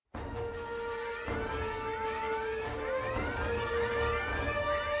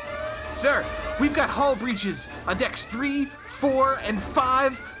sir. We've got hull breaches on decks 3, 4, and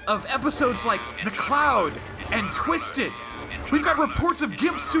 5 of episodes like The Cloud and Twisted. We've got reports of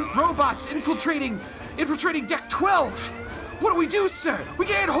gimp suit robots infiltrating deck 12. What do we do, sir? We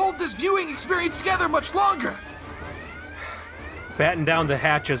can't hold this viewing experience together much longer. Batten down the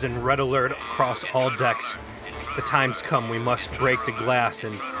hatches and red alert across all decks. The time's come. We must break the glass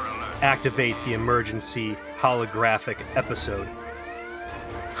and activate the emergency holographic episode.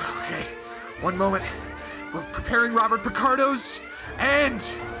 Okay, one moment. We're preparing Robert Picardo's, and...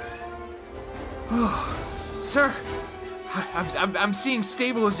 Oh, sir, I'm seeing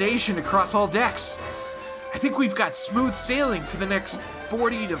stabilization across all decks. I think we've got smooth sailing for the next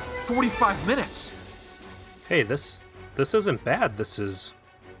 40 to 45 minutes. Hey, this isn't bad. This is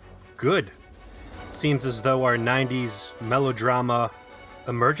good. Seems as though our 90s melodrama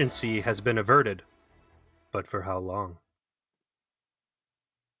emergency has been averted. But for how long?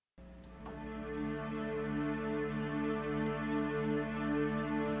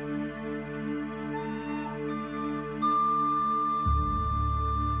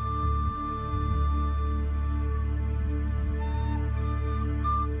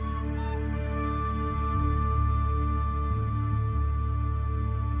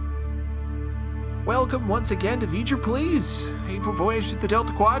 Welcome once again to Voyager Please, Hateful Voyage to the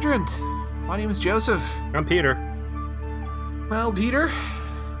Delta Quadrant. My name is Joseph. I'm Peter. Well, Peter,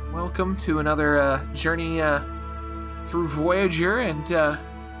 welcome to another journey through Voyager, and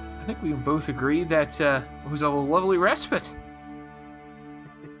I think we can both agree that it was a lovely respite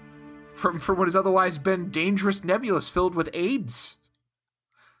from what has otherwise been dangerous nebulas filled with AIDS.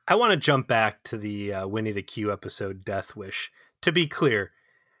 I want to jump back to the Winnie the Q episode, Death Wish. To be clear,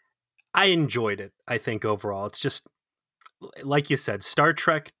 I enjoyed it, I think, overall. It's just, like you said, Star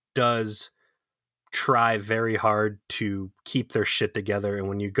Trek does try very hard to keep their shit together, and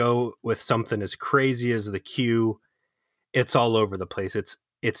when you go with something as crazy as the Q, it's all over the place.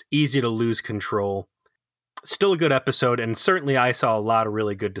 It's easy to lose control. Still a good episode, and certainly I saw a lot of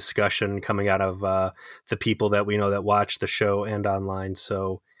really good discussion coming out of the people that we know that watch the show and online,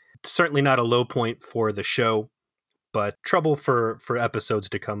 so certainly not a low point for the show, but trouble for episodes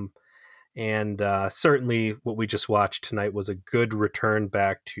to come. And certainly what we just watched tonight was a good return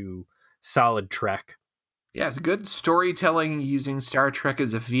back to solid Trek. Yeah, it's good storytelling using Star Trek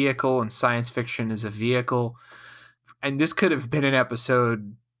as a vehicle and science fiction as a vehicle. And this could have been an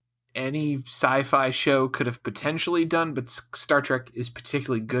episode any sci-fi show could have potentially done, but Star Trek is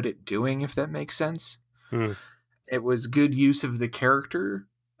particularly good at doing, if that makes sense. It was good use of the character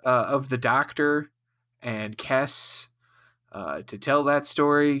of the Doctor and Kes to tell that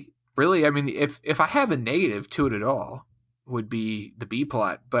story. Really, I mean, if I have a negative to it at all, would be the B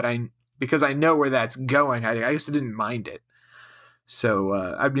plot, but because I know where that's going, I just didn't mind it. So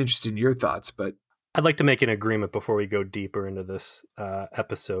I'm interested in your thoughts, but I'd like to make an agreement before we go deeper into this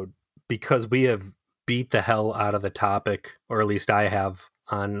episode, because we have beat the hell out of the topic, or at least I have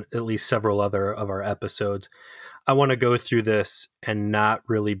on at least several other of our episodes. I want to go through this and not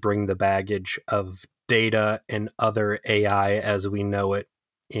really bring the baggage of data and other AI as we know it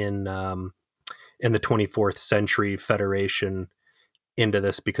in the 24th century Federation into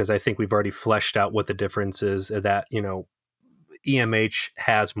this, because I think we've already fleshed out what the difference is, that, you know, EMH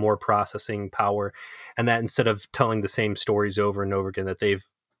has more processing power, and that instead of telling the same stories over and over again, that they've,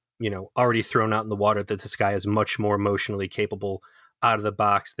 you know, already thrown out in the water that this guy is much more emotionally capable out of the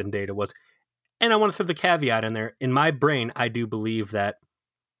box than Data was. And I want to throw the caveat in there. In my brain, I do believe that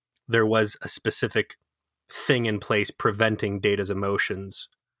there was a specific thing in place preventing Data's emotions.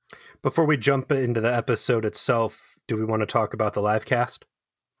 Before we jump into the episode itself, do we want to talk about the live cast?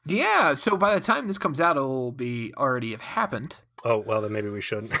 Yeah, so by the time this comes out, it'll be already have happened. Oh, well, then maybe we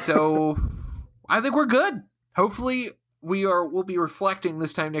shouldn't. So I think we're good. Hopefully we'll be reflecting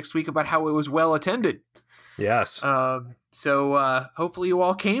this time next week about how it was well attended. Yes. So hopefully you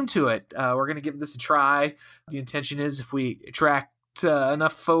all came to it. We're going to give this a try. The intention is if we attract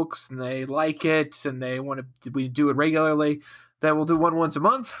enough folks and they like it and they want to, we do it regularly, that we'll do one once a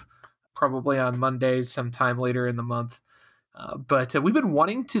month, probably on Mondays sometime later in the month. But we've been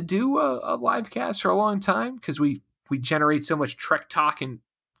wanting to do a live cast for a long time because we generate so much Trek talk and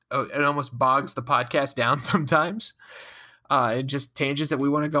it almost bogs the podcast down sometimes. It just tangents that we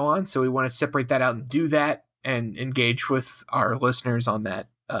want to go on. So we want to separate that out and do that and engage with our listeners on that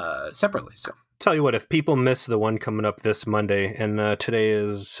separately. So tell you what, if people miss the one coming up this Monday, and today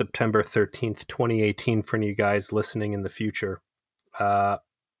is September 13th, 2018 for you guys listening in the future,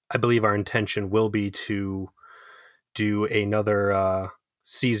 I believe our intention will be to do another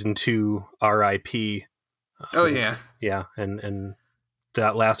season 2 RIP. Oh yeah. Yeah. And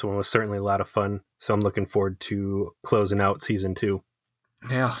that last one was certainly a lot of fun. So I'm looking forward to closing out season 2.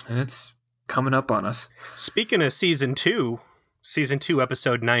 Yeah, and it's coming up on us. Speaking of season 2,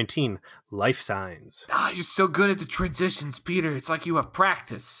 episode 19, Life Signs. You're so good at the transitions, Peter. It's like you have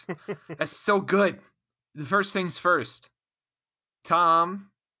practice. That's so good. The first things first.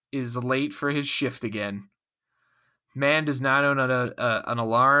 Tom is late for his shift again. Man does not own an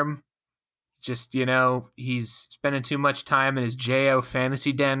alarm. Just, he's spending too much time in his J.O.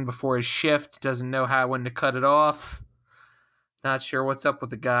 fantasy den before his shift. Doesn't know when to cut it off. Not sure what's up with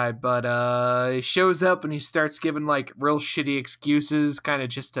the guy, but he shows up and he starts giving real shitty excuses, kind of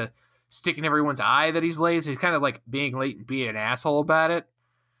just to stick in everyone's eye that he's late. So he's kind of being late and being an asshole about it.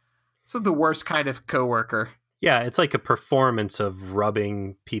 So the worst kind of coworker. Yeah, it's like a performance of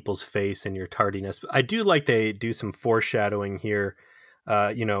rubbing people's face in your tardiness. I do like they do some foreshadowing here.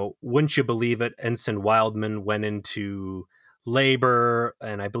 Wouldn't you believe it? Ensign Wildman went into labor,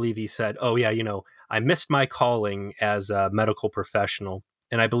 and I believe he said, oh yeah, I missed my calling as a medical professional.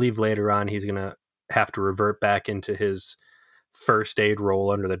 And I believe later on he's going to have to revert back into his first aid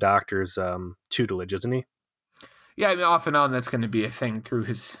role under the doctor's tutelage, isn't he? Yeah, I mean, off and on, that's going to be a thing through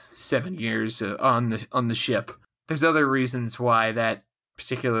his 7 years on the ship. There's other reasons why that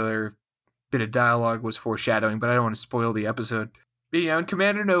particular bit of dialogue was foreshadowing, but I don't want to spoil the episode. But, and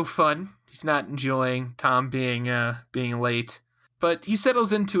Commander No Fun, he's not enjoying Tom being late, but he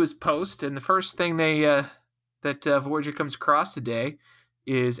settles into his post, and the first thing that Voyager comes across today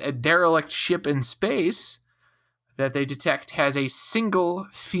is a derelict ship in space that they detect has a single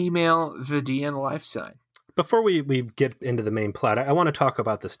female Vidian life sign. Before we get into the main plot, I want to talk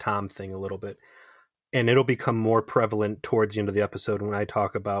about this Tom thing a little bit. And it'll become more prevalent towards the end of the episode when I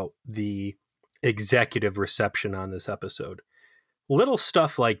talk about the executive reception on this episode. Little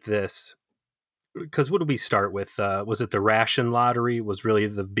stuff like this, because what did we start with? Was it the ration lottery was really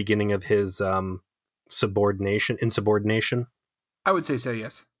the beginning of his insubordination? I would say so,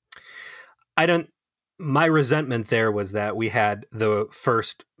 yes. My resentment there was that we had the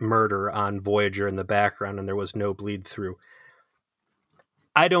first murder on Voyager in the background and there was no bleed through.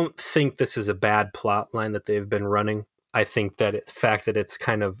 I don't think this is a bad plot line that they've been running. I think that the fact that it's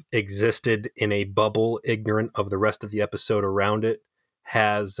kind of existed in a bubble, ignorant of the rest of the episode around it,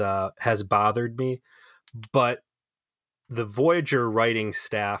 has bothered me. But the Voyager writing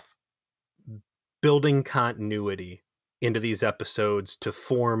staff building continuity into these episodes to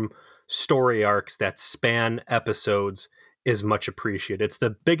form story arcs that span episodes is much appreciated. It's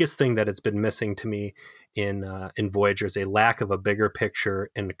the biggest thing that has been missing to me in Voyager is a lack of a bigger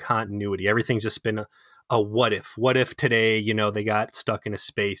picture and continuity. Everything's just been a what if. What if today, they got stuck in a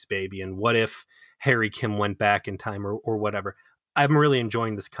space baby, and what if Harry Kim went back in time or whatever. I'm really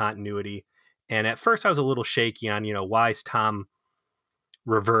enjoying this continuity. And at first I was a little shaky on, why is Tom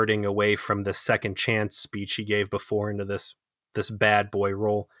reverting away from the second chance speech he gave before into this bad boy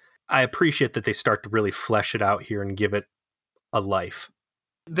role. I appreciate that they start to really flesh it out here and give it a life.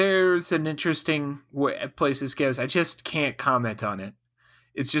 There's an interesting place this goes. I just can't comment on it.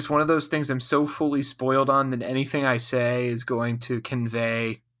 It's just one of those things I'm so fully spoiled on that anything I say is going to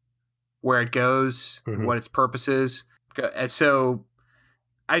convey where it goes, and what its purpose is. So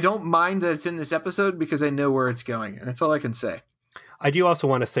I don't mind that it's in this episode because I know where it's going, and that's all I can say. I do also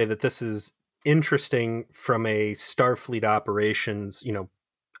want to say that this is interesting from a Starfleet operations,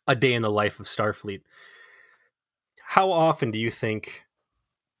 a day in the life of Starfleet. How often do you think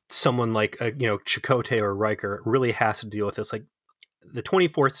someone like Chakotay or Riker really has to deal with this? Like the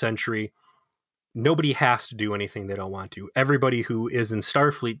 24th century, nobody has to do anything they don't want to. Everybody who is in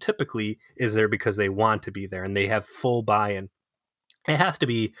Starfleet typically is there because they want to be there and they have full buy-in. It has to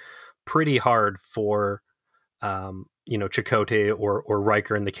be pretty hard for Chakotay or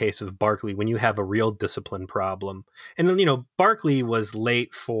Riker in the case of Barclay when you have a real discipline problem. And then, Barclay was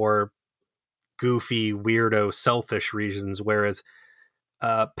late for goofy, weirdo, selfish reasons, whereas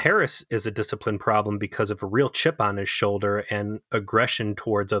Paris is a discipline problem because of a real chip on his shoulder and aggression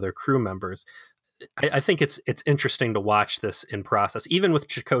towards other crew members. I think it's interesting to watch this in process. Even with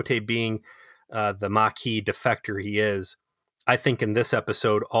Chakotay being the Maquis defector he is, I think in this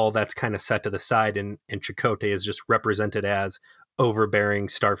episode, all that's kind of set to the side and Chakotay is just represented as overbearing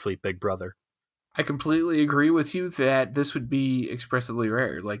Starfleet big brother. I completely agree with you that this would be expressively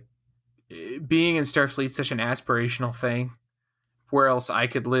rare. Like, being in Starfleet is such an aspirational thing. Where else I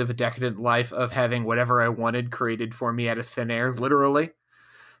could live a decadent life of having whatever I wanted created for me out of thin air, literally.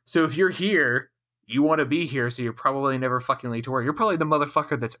 So if you're here, you want to be here, so you're probably never fucking late to work. You're probably the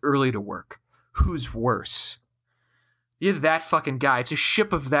motherfucker that's early to work. Who's worse? You're that fucking guy. It's a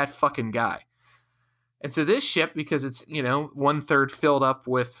ship of that fucking guy. And so this ship, because it's, 1/3 filled up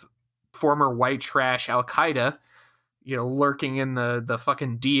with former white trash Al-Qaeda, lurking in the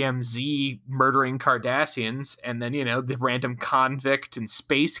fucking DMZ murdering Cardassians, and then, the random convict and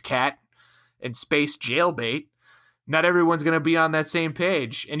space cat and space jailbait, not everyone's going to be on that same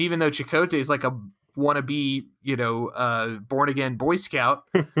page. And even though Chakotay is like a wannabe, born again Boy Scout,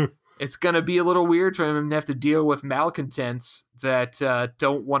 it's going to be a little weird for him to have to deal with malcontents that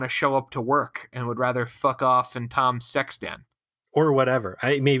don't want to show up to work and would rather fuck off in Tom's sex den. Or whatever.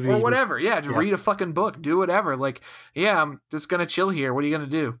 Yeah, just read a fucking book. Do whatever. Like, yeah, I'm just going to chill here. What are you going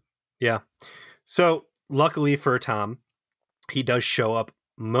to do? Yeah. So, luckily for Tom, he does show up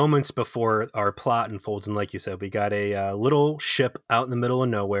moments before our plot unfolds. And like you said, we got a little ship out in the middle of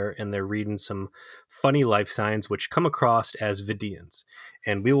nowhere, and they're reading some funny life signs, which come across as Vidians.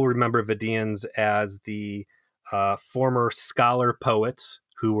 And we will remember Vidians as the former scholar poets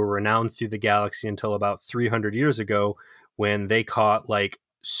who were renowned through the galaxy until about 300 years ago, when they caught like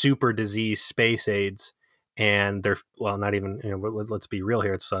super disease space AIDS, and they're, well, not even, let's be real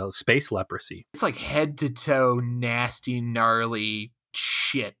here, it's space leprosy. It's like head to toe nasty, gnarly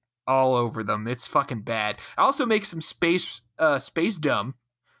shit all over them. It's fucking bad. I also make some space dumb,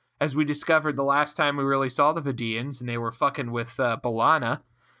 as we discovered the last time we really saw the Vidians, and they were fucking with B'Elanna,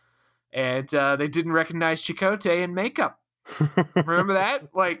 and they didn't recognize Chakotay in makeup. Remember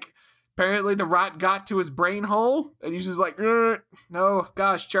that? Like, apparently the rot got to his brain hole, and he's just like, no,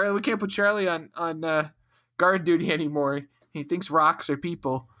 gosh, Charlie, we can't put Charlie on guard duty anymore. He thinks rocks are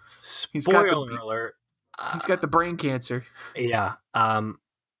people. Spoiler alert. He's got the brain cancer. Yeah.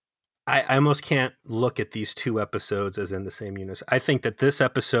 I almost can't look at these two episodes as in the same unit. I think that this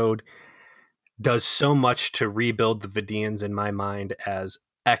episode does so much to rebuild the Vidians in my mind as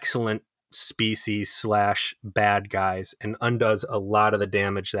excellent species / bad guys, and undoes a lot of the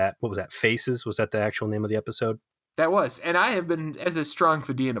damage that, what was that, Faces? Was that the actual name of the episode? That was. And I have been, as a strong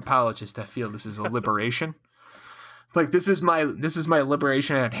Vidian apologist, I feel this is a liberation. Like, this is my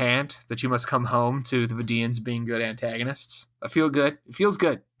liberation at hand, that you must come home to the Vidians being good antagonists. I feel good. It feels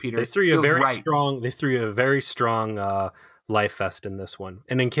good, Peter. They threw you a very strong life vest in this one.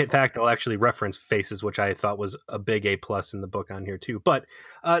 And in fact, I'll actually reference Faces, which I thought was a big A+ in the book on here too. But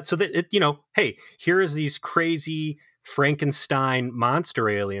so that, hey, here is these crazy Frankenstein monster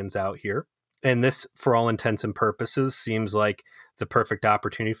aliens out here. And this, for all intents and purposes, seems like the perfect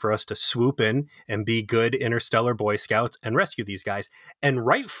opportunity for us to swoop in and be good interstellar Boy Scouts and rescue these guys. And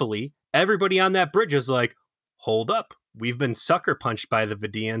rightfully, everybody on that bridge is like, hold up. We've been sucker punched by the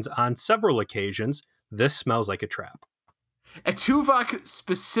Vidians on several occasions. This smells like a trap. And Tuvok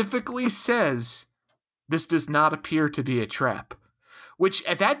specifically says, this does not appear to be a trap. Which,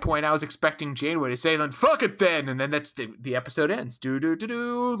 at that point, I was expecting Janeway to say, then fuck it then. And then that's the episode ends.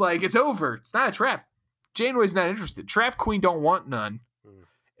 Do. Like, it's over. It's not a trap. Janeway's not interested. Trap Queen don't want none.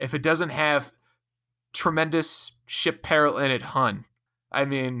 If it doesn't have tremendous ship peril in it, hun. I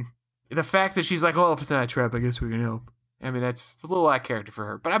mean, the fact that she's like, well, if it's not a trap, I guess we can help. I mean, that's a little out of character for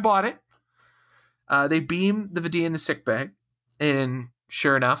her. But I bought it. They beam the Vidian to sickbay. And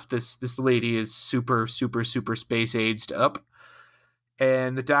sure enough, this lady is super, super, super space aged up.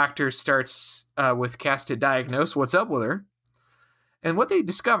 And the doctor starts with cast to diagnose what's up with her. And what they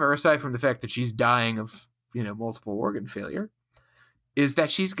discover, aside from the fact that she's dying of, multiple organ failure, is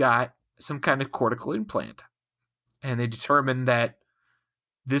that she's got some kind of cortical implant. And they determine that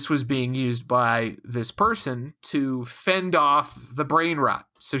this was being used by this person to fend off the brain rot.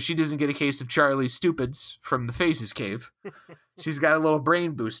 So she doesn't get a case of Charlie's Stupids from the Faces Cave. She's got a little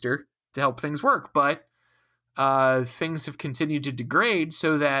brain booster to help things work. But things have continued to degrade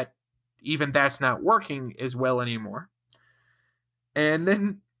so that even that's not working as well anymore. And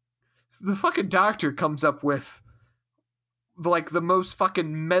then the fucking doctor comes up with the most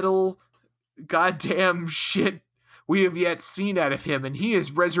fucking metal goddamn shit we have yet seen out of him, and he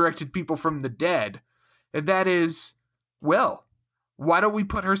has resurrected people from the dead. And that is, well, why don't we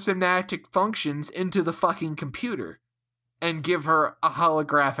put her synaptic functions into the fucking computer and give her a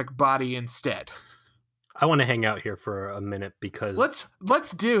holographic body instead? I want to hang out here for a minute because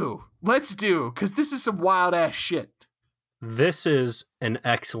let's do, because this is some wild ass shit. This is an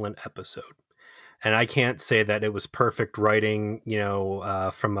excellent episode, and I can't say that it was perfect writing,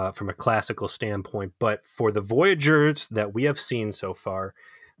 from a classical standpoint. But for the Voyagers that we have seen so far,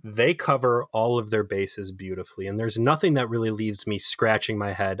 they cover all of their bases beautifully, and there's nothing that really leaves me scratching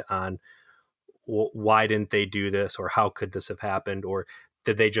my head on why didn't they do this, or how could this have happened, or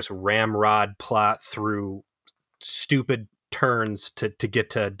did they just ramrod plot through stupid turns to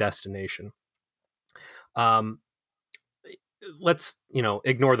get to a destination? Let's,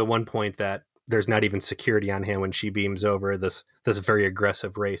 ignore the one point that there's not even security on hand when she beams over this very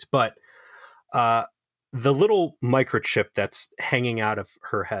aggressive race. But the little microchip that's hanging out of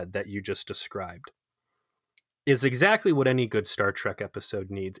her head that you just described is exactly what any good Star Trek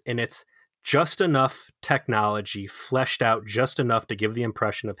episode needs. And it's just enough technology fleshed out, just enough to give the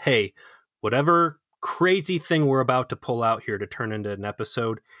impression of, hey, whatever crazy thing we're about to pull out here to turn into an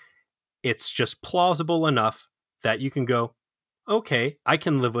episode, it's just plausible enough that you can go, okay, I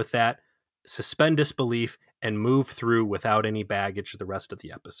can live with that, suspend disbelief, and move through without any baggage the rest of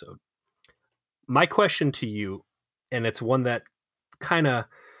the episode. My question to you, and it's one that kind of,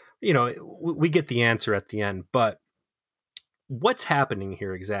 we get the answer at the end, but what's happening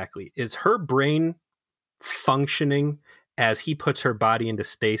here exactly? Is her brain functioning as he puts her body into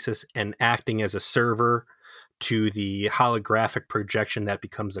stasis and acting as a server to the holographic projection that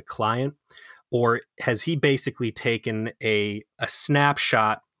becomes a client? Or has he basically taken a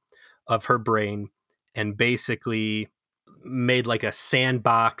snapshot of her brain and basically made like a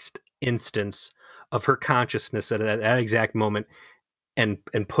sandboxed instance of her consciousness at that exact moment and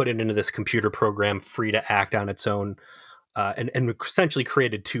put it into this computer program free to act on its own, and essentially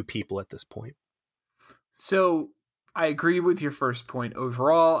created two people at this point? So I agree with your first point.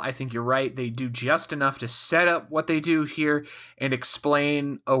 Overall, I think you're right. They do just enough to set up what they do here and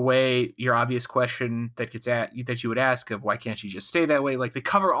explain away your obvious question that you would ask of why can't she just stay that way? Like, they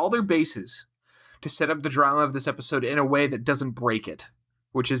cover all their bases to set up the drama of this episode in a way that doesn't break it,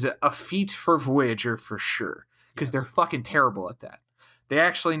 which is a feat for Voyager for sure, because they're fucking terrible at that. They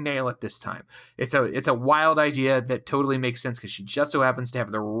actually nail it this time. It's a wild idea that totally makes sense because she just so happens to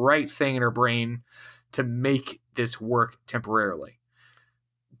have the right thing in her brain to make this work temporarily.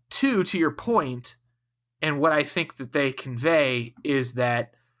 Two, to your point, and what I think that they convey is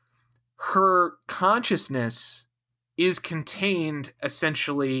that her consciousness is contained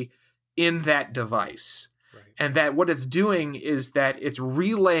essentially in that device. Right. And that what it's doing is that it's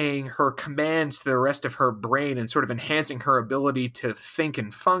relaying her commands to the rest of her brain and sort of enhancing her ability to think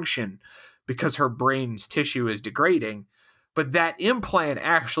and function because her brain's tissue is degrading. But that implant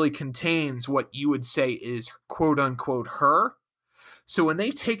actually contains what you would say is quote unquote her. So when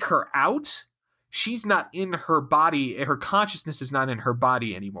they take her out, she's not in her body. Her consciousness is not in her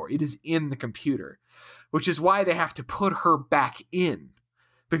body anymore. It is in the computer, which is why they have to put her back in.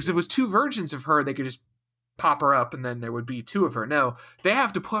 Because if it was two versions of her, they could just pop her up and then there would be two of her. No, they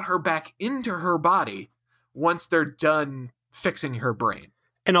have to put her back into her body once they're done fixing her brain.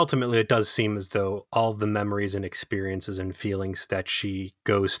 And ultimately, it does seem as though all the memories and experiences and feelings that she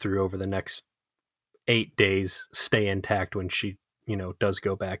goes through over the next 8 days stay intact when she, does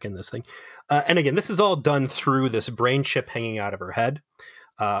go back in this thing. And again, this is all done through this brain chip hanging out of her head.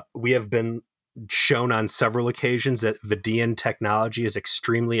 We have been shown on several occasions that Vidian technology is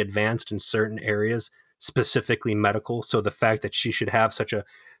extremely advanced in certain areas, specifically medical. So the fact that she should have such a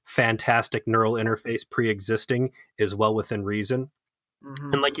fantastic neural interface pre-existing is well within reason.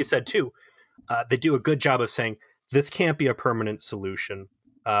 Mm-hmm. And like you said, too, they do a good job of saying this can't be a permanent solution.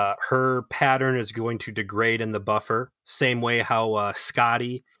 Her pattern is going to degrade in the buffer, same way how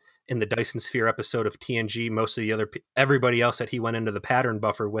Scotty in the Dyson Sphere episode of TNG, most of the everybody else that he went into the pattern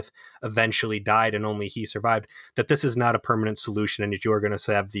buffer with eventually died and only he survived, that this is not a permanent solution and that you're going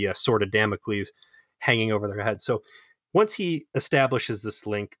to have the sword of Damocles hanging over their head. So once he establishes this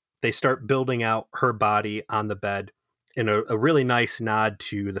link, they start building out her body on the bed in a really nice nod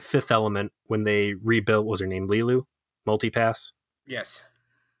to the Fifth Element when they rebuilt, what was her name, Lilu? Multipass? Yes.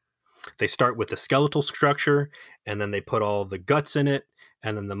 They start with the skeletal structure, and then they put all the guts in it,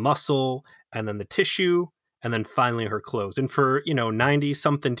 and then the muscle, and then the tissue, and then finally her clothes. And for,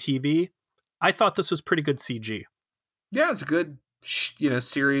 90-something TV, I thought this was pretty good CG. Yeah, it's a good,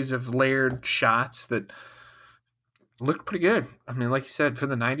 series of layered shots that looked pretty good. I mean, like you said, for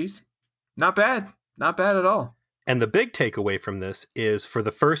the 90s, not bad. Not bad at all. And the big takeaway from this is, for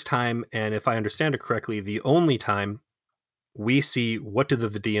the first time, and if I understand it correctly, the only time we see what do the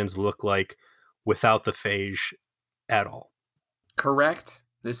Vidians look like without the phage at all. Correct.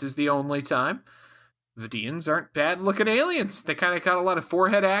 This is the only time. Vidians aren't bad-looking aliens. They kind of got a lot of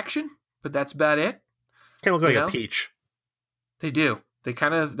forehead action, but that's about it. Kind of look like a peach. They do.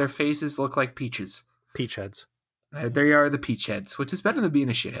 Their faces look like peaches. Peach heads. They are the peach heads, which is better than being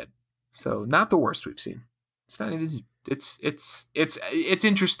a shithead. So not the worst we've seen. It's not. It's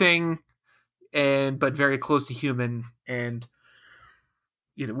interesting, but very close to human. And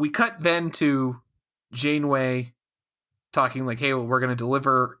we cut then to Janeway talking like, "Hey, well, we're going to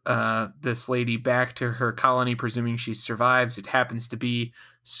deliver this lady back to her colony, presuming she survives. It happens to be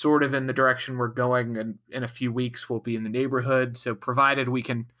sort of in the direction we're going, and in a few weeks we'll be in the neighborhood. So provided we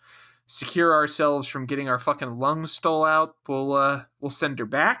can secure ourselves from getting our fucking lungs stole out, we'll send her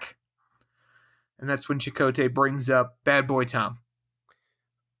back. And that's when Chakotay brings up Bad Boy Tom.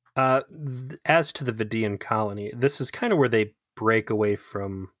 As to the Vidian colony, this is kind of where they break away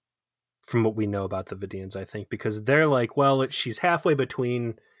from what we know about the Vidians, I think, because they're like, well, she's halfway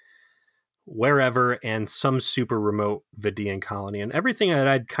between wherever and some super remote Vidian colony. And everything that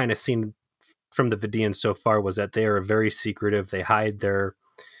I'd kind of seen from the Vidians so far was that they are very secretive. They hide their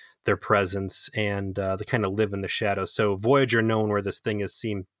presence, and they kind of live in the shadows. So Voyager, knowing where this thing is,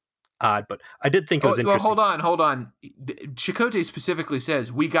 seemed odd, but I did think it was interesting. Well, hold on. Chakotay specifically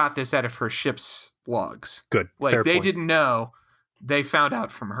says we got this out of her ship's logs. Good. Like, fair they point. didn't know. They found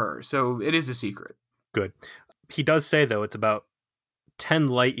out from her. So it is a secret. Good. He does say, though, it's about 10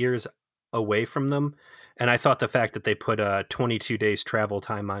 light years away from them. And I thought the fact that they put 22 days travel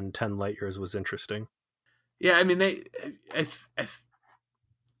time on 10 light years was interesting. Yeah, I mean, I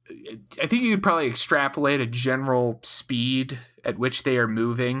think you could probably extrapolate a general speed at which they are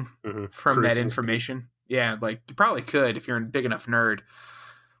moving from Cruising that information. Speed. Yeah, like you probably could if you're a big enough nerd.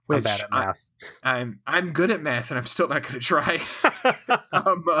 Which I'm bad at math. I'm good at math, and I'm still not going to try.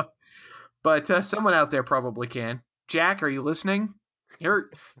 But someone out there probably can. Jack, are you listening? You're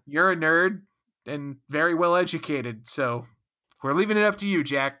a nerd and very well educated, so we're leaving it up to you,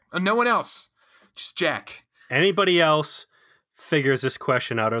 Jack. No one else, just Jack. Anybody else figures this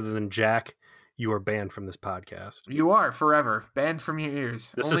question out other than Jack, you are banned from this podcast. You are forever banned from your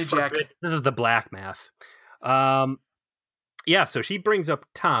ears. Only Jack. This is the black math. Yeah, so she brings up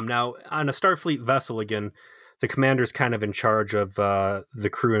Tom. Now, on a Starfleet vessel, again, the commander's kind of in charge of the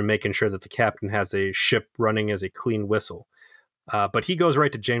crew and making sure that the captain has a ship running as a clean whistle. But he goes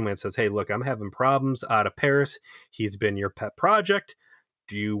right to Janeway and says, hey, look, I'm having problems out of Paris. He's been your pet project.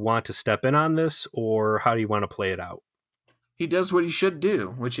 Do you want to step in on this, or how do you want to play it out? He does what he should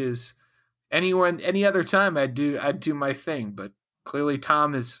do, which is any other time I'd do my thing. But clearly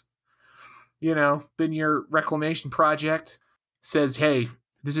Tom has, been your reclamation project. Says, hey,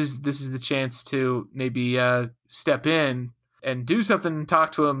 this is the chance to maybe step in and do something and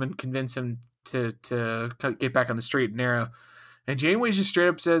talk to him and convince him to get back on the straight and narrow. And Janeway just straight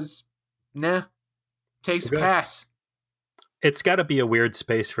up says, nah, takes a pass. It's got to be a weird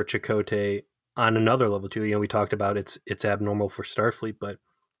space for Chakotay on another level too. We talked about it's abnormal for Starfleet, but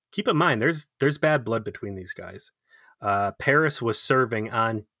keep in mind there's bad blood between these guys. Paris was serving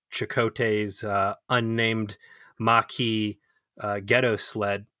on Chakotay's unnamed Maquis ghetto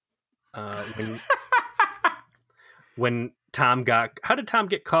sled when Tom got. How did Tom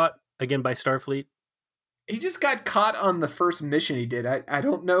get caught again by Starfleet? He just got caught on the first mission he did. I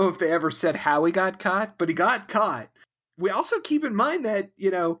don't know if they ever said how he got caught, but he got caught. We also keep in mind that,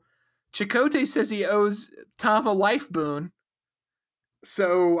 Chakotay says he owes Tom a life boon.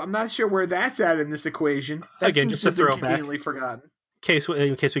 So I'm not sure where that's at in this equation. That again, seems just to throw conveniently forgotten.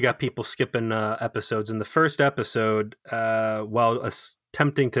 In case we got people skipping episodes. In the first episode, while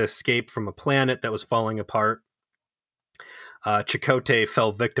attempting to escape from a planet that was falling apart, Chakotay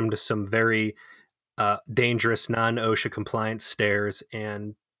fell victim to some very dangerous non-OSHA compliant stairs,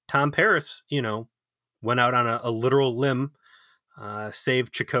 and Tom Paris, went out on a literal limb,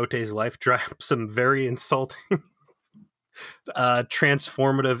 saved Chakotay's life, dropped some very insulting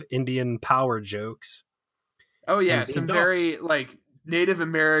transformative Indian power jokes. Oh yeah, some very Native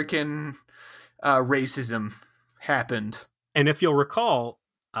American racism happened. And if you'll recall,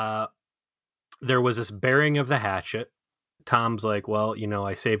 there was this burying of the hatchet. Tom's like, well,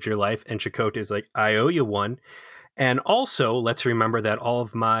 I saved your life. And Chakotay's like, I owe you one. And also, let's remember that all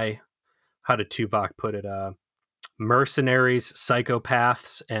of my, how did Tuvok put it? Mercenaries,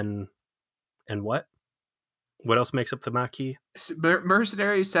 psychopaths, and what? What else makes up the Maquis?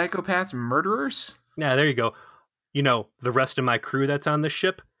 Mercenaries, psychopaths, murderers? Yeah, there you go. The rest of my crew that's on the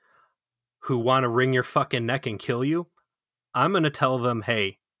ship who want to wring your fucking neck and kill you, I'm going to tell them,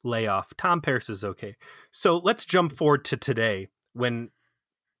 hey, lay off. Tom Paris is okay. So let's jump forward to today when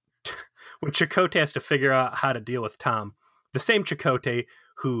Chakotay has to figure out how to deal with Tom. The same Chakotay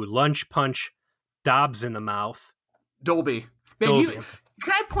who lunge punch Dobbs in the mouth. Dolby. Man,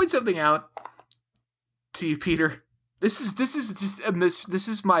 can I point something out to you, Peter? This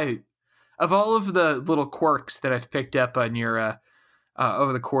is my, of all of the little quirks that I've picked up on your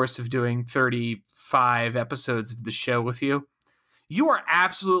over the course of doing 35 episodes of the show with you, you are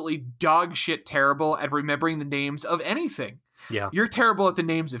absolutely dog shit terrible at remembering the names of anything. Yeah. You're terrible at the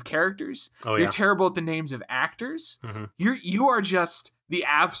names of characters. Oh, You're terrible at the names of actors. Mm-hmm. You are just the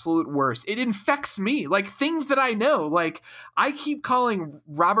absolute worst. It infects me. Things that I know. I keep calling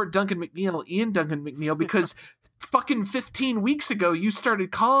Robert Duncan McNeil Ian Duncan McNeil because fucking 15 weeks ago you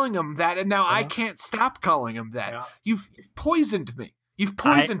started calling him that, and now I can't stop calling him that. Yeah. You've poisoned me. You've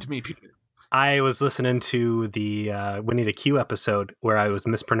poisoned me, Peter. I was listening to the Winnie the Q episode where I was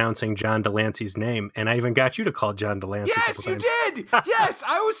mispronouncing John Delancey's name, and I even got you to call John Delancey. Yes, you did. Yes,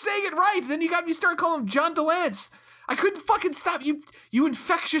 I was saying it right. Then you got me start calling him John Delance. I couldn't fucking stop you. You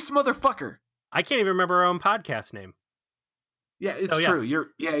infectious motherfucker. I can't even remember our own podcast name. Yeah, it's true. You're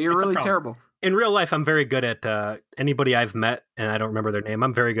really terrible. In real life, I'm very good at anybody I've met, and I don't remember their name.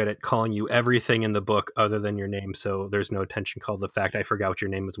 I'm very good at calling you everything in the book other than your name, so there's no attention called to the fact I forgot what your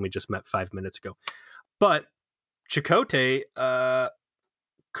name was when we just met 5 minutes ago. But Chakotay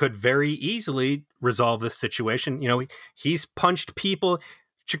could very easily resolve this situation. You know, he's punched people.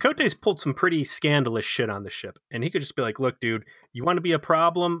 Chakotay's pulled some pretty scandalous shit on the ship, and he could just be like, look, dude, you want to be a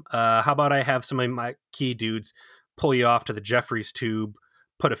problem? How about I have some of my key dudes pull you off to the Jeffries tube,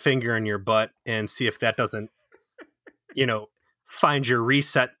 put a finger in your butt, and see if that doesn't, find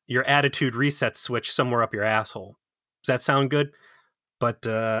your attitude reset switch somewhere up your asshole. Does that sound good? But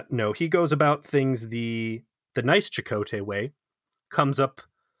no, he goes about things the nice Chakotay way, comes up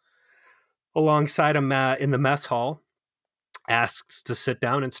alongside him in the mess hall, asks to sit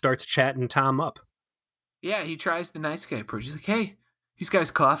down, and starts chatting Tom up. Yeah, he tries the nice guy approach. He's like, hey, he's got his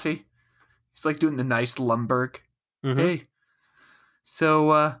coffee. He's like doing the nice Lumberg. Mm-hmm. Hey,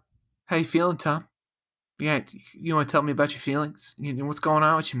 so how you feeling, Tom? Yeah, you want to tell me about your feelings? What's going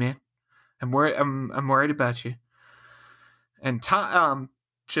on with you, man? I'm worried about you. And Tom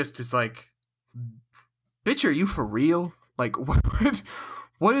just is like, bitch, are you for real? Like,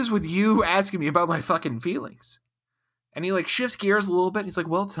 what is with you asking me about my fucking feelings? And he like shifts gears a little bit. And he's like,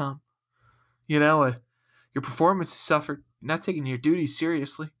 well, Tom, your performance has suffered. You're not taking your duties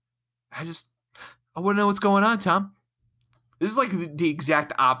seriously. I want to know what's going on, Tom. This is like the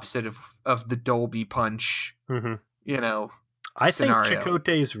exact opposite of the Dolby punch, mm-hmm. I scenario. Think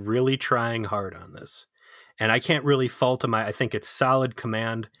Chakotay's really trying hard on this. And I can't really fault him. I think it's solid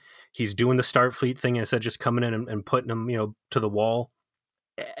command. He's doing the Starfleet thing instead of just coming in and putting him, to the wall.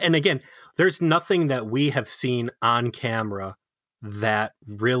 And again, there's nothing that we have seen on camera that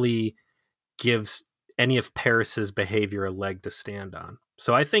really gives any of Paris's behavior a leg to stand on.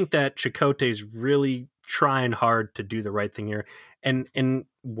 So I think that Chakotay's really trying hard to do the right thing here. And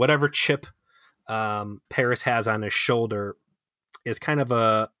whatever chip Paris has on his shoulder is kind of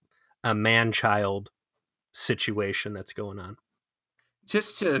a man-child situation that's going on.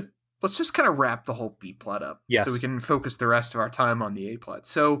 Let's just kind of wrap the whole B plot up. Yes. So we can focus the rest of our time on the A plot.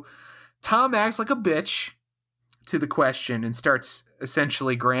 So Tom acts like a bitch to the question and starts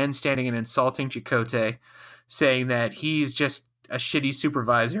essentially grandstanding and insulting Chakotay, saying that he's just a shitty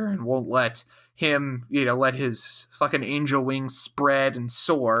supervisor and won't let him, let his fucking angel wings spread and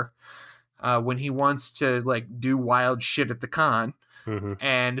soar when he wants to like do wild shit at the con. Mm-hmm.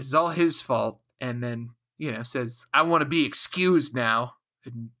 And this is all his fault. And then, says, I want to be excused now.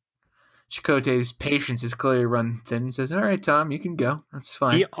 And Chakotay's patience is clearly run thin. He says, all right, Tom, you can go. That's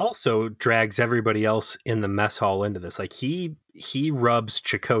fine. He also drags everybody else in the mess hall into this. Like he rubs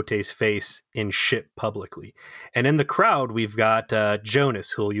Chakotay's face in shit publicly. And in the crowd, we've got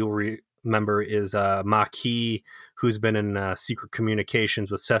Jonas, who you'll remember is Maquis, who's been in secret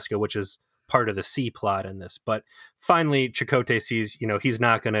communications with Seska, which is part of the C plot in this. But finally, Chakotay sees, he's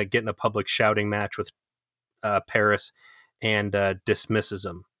not going to get in a public shouting match with Paris and dismisses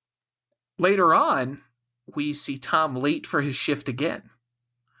him. Later on, we see Tom late for his shift again.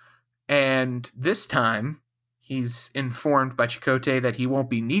 And this time, he's informed by Chakotay that he won't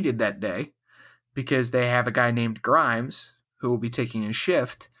be needed that day because they have a guy named Grimes who will be taking his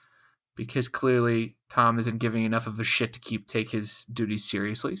shift because clearly Tom isn't giving enough of a shit to take his duties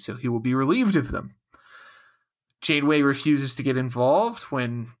seriously, so he will be relieved of them. Janeway refuses to get involved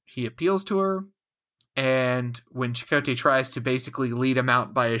when he appeals to her, and when Chakotay tries to basically lead him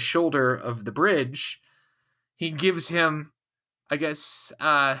out by his shoulder of the bridge, he gives him, I guess,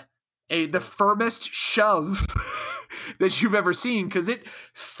 the firmest shove that you've ever seen, because it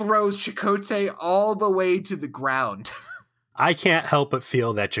throws Chakotay all the way to the ground. I can't help but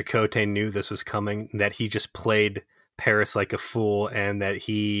feel that Chakotay knew this was coming, that he just played Paris like a fool, and that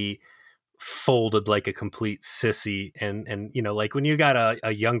he folded like a complete sissy. And like when you got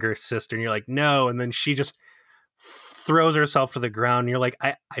a younger sister and you're like, no, and then she just throws herself to the ground and you're like,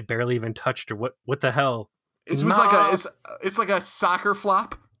 I barely even touched her. What the hell? It's like a soccer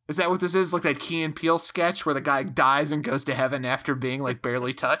flop. Is that what this is? Like that Key and Peele sketch where the guy dies and goes to heaven after being like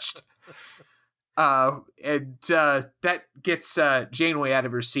barely touched? That gets Janeway out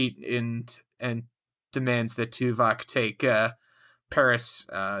of her seat and demands that Tuvok take Paris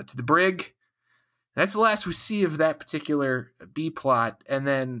to the brig. That's the last we see of that particular B plot, and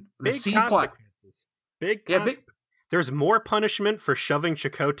then the Big C plot. consequences. Big Yeah, consequences. There's more punishment for shoving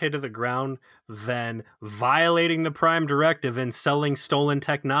Chakotay to the ground than violating the Prime Directive and selling stolen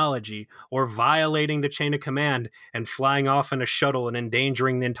technology, or violating the chain of command and flying off in a shuttle and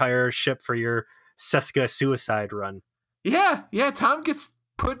endangering the entire ship for your Seska suicide run. Yeah. Tom gets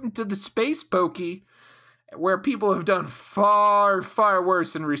put into the space pokey, where people have done far, far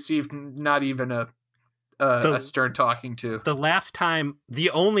worse and received not even a stern talking to.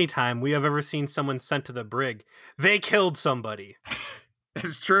 The only time we have ever seen someone sent to the brig, they killed somebody.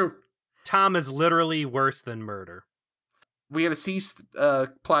 It's true. Tom is literally worse than murder. We get a C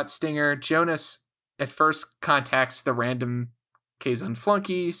plot stinger. Jonas at first contacts the random Kazon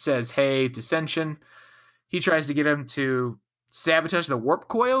flunky, says, "Hey, dissension." He tries to get him to sabotage the warp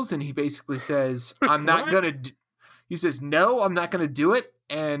coils, and he basically says, "I'm not gonna." He says, "No, I'm not gonna do it,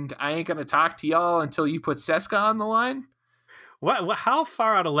 and I ain't gonna talk to y'all until you put Seska on the line." What? How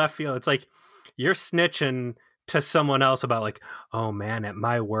far out of left field? It's like you're snitching to someone else about, like, oh man, at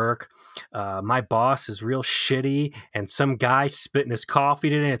my work, my boss is real shitty, and some guy spit in his coffee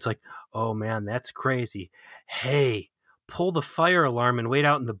today. It's like, oh man, that's crazy. Hey, pull the fire alarm and wait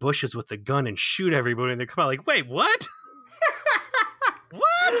out in the bushes with the gun and shoot everybody. And they come out like, wait, what?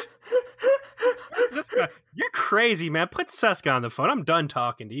 What? Where's this guy? You're crazy, man. Put Seska on the phone. I'm done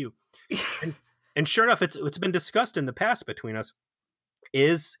talking to you. And sure enough, it's been discussed in the past between us.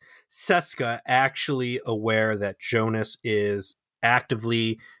 Is Seska actually aware that Jonas is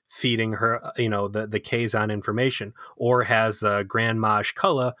actively feeding her, the Kazon information, or has Grand Maj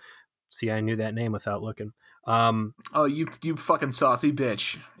Kulla? See, I knew that name without looking. Oh, you fucking saucy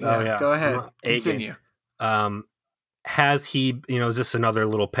bitch! Yeah, oh yeah, go ahead, continue. Has he? Is this another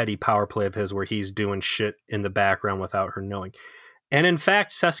little petty power play of his where he's doing shit in the background without her knowing? And in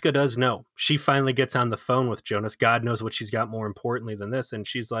fact, Seska does know. She finally gets on the phone with Jonas. God knows what she's got more importantly than this. And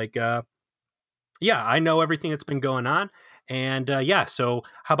she's like, yeah, I know everything that's been going on. And so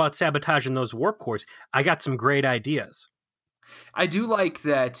how about sabotaging those warp cores? I got some great ideas. I do like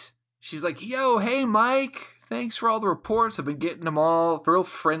that she's like, yo, hey, Mike, thanks for all the reports. I've been getting them all real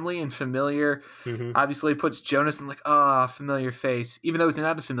friendly and familiar. Mm-hmm. Obviously puts Jonas in like, familiar face. Even though it's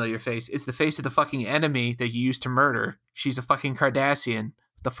not a familiar face, it's the face of the fucking enemy that you used to murder. She's a fucking Cardassian.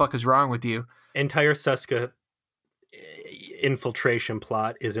 What the fuck is wrong with you? Entire Seska infiltration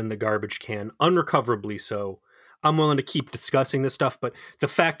plot is in the garbage can, unrecoverably so. I'm willing to keep discussing this stuff, but the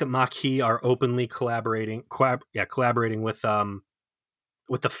fact that Maquis are openly collaborating with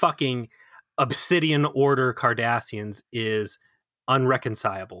the fucking Obsidian Order Cardassians is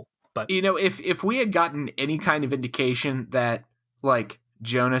unreconcilable. But if we had gotten any kind of indication that like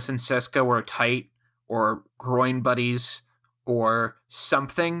Jonas and Seska were tight or groin buddies or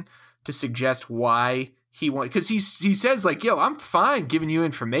something to suggest why he wanted, because he says like, yo, I'm fine giving you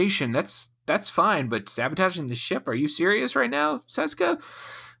information, that's fine, but sabotaging the ship, are you serious right now, Seska?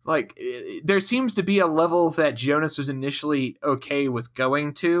 Like, there seems to be a level that Jonas was initially okay with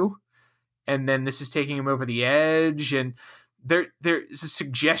going to, and then this is taking him over the edge, and there's a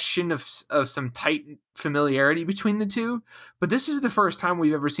suggestion of some tight familiarity between the two, but this is the first time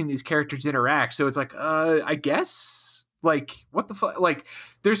we've ever seen these characters interact, so it's like, I guess, like, what the fuck? Like,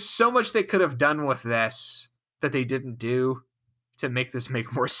 there's so much they could have done with this that they didn't do to make this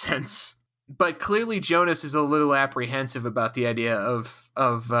make more sense. But clearly Jonas is a little apprehensive about the idea of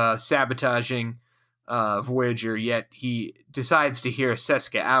sabotaging Voyager, yet he decides to hear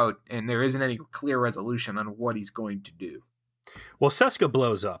Seska out, and there isn't any clear resolution on what he's going to do. Well, Seska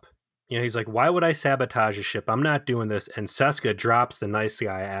blows up. He's like, why would I sabotage a ship? I'm not doing this. And Seska drops the nice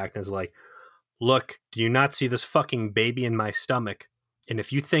guy act and is like, look, do you not see this fucking baby in my stomach? And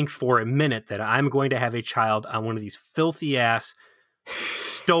if you think for a minute that I'm going to have a child on one of these filthy ass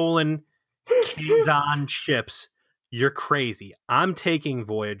stolen Kazon ships, you're crazy. I'm taking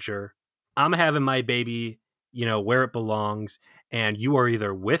Voyager. I'm having my baby, where it belongs. And you are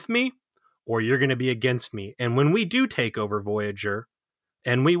either with me or you're going to be against me. And when we do take over Voyager,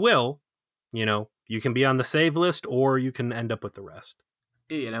 and we will, you can be on the save list or you can end up with the rest.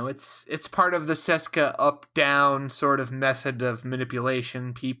 It's part of the Seska up-down sort of method of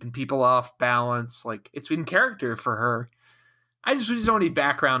manipulation, keeping people off balance. Like, it's in character for her. I just don't need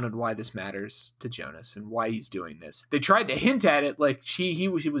background on why this matters to Jonas and why he's doing this. They tried to hint at it, like he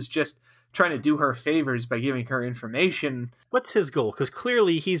was just trying to do her favors by giving her information. What's his goal? Because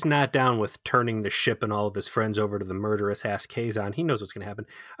clearly he's not down with turning the ship and all of his friends over to the murderous ass Kazon. He knows what's going to happen.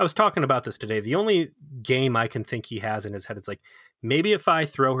 I was talking about this today. The only game I can think he has in his head is like, maybe if I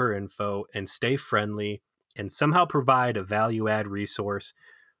throw her info and stay friendly and somehow provide a value add resource,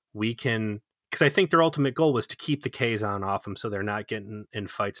 we can because I think their ultimate goal was to keep the Kazon off them so they're not getting in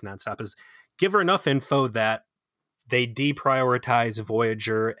fights nonstop, is give her enough info that they deprioritize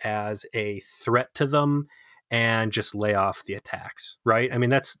Voyager as a threat to them and just lay off the attacks, right? I mean,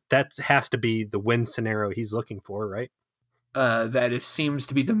 that has to be the win scenario he's looking for, right? Seems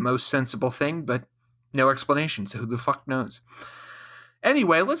to be the most sensible thing, but no explanation, so who the fuck knows?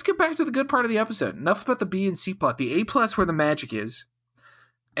 Anyway, let's get back to the good part of the episode. Enough about the B and C plot. The A plot's where the magic is.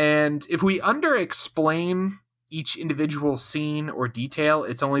 And if we under-explain each individual scene or detail,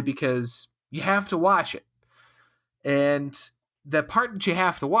 it's only because you have to watch it. And the part that you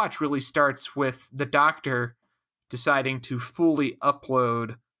have to watch really starts with the Doctor deciding to fully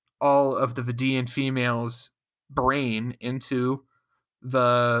upload all of the Vidian females' brain into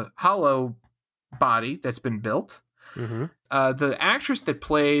the hollow body that's been built. Mm-hmm. The actress that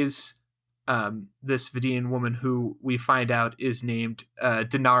plays this Vidian woman, who we find out is named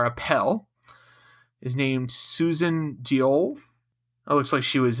Dinara Pell, is named Susan Diol. It looks like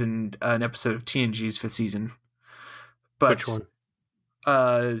she was in an episode of TNG's 5th season. But, which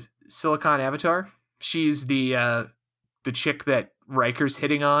one? Silicon Avatar. She's the chick that Riker's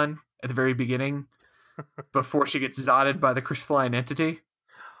hitting on at the very beginning before she gets zotted by the crystalline entity.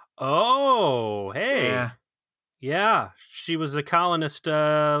 Oh, hey. Yeah. Yeah, she was a colonist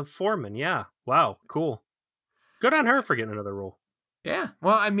foreman. Yeah. Wow, cool. Good on her for getting another role. Yeah.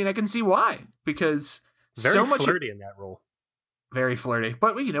 Well, I mean, I can see why. Because very so much flirty in that role. Very flirty.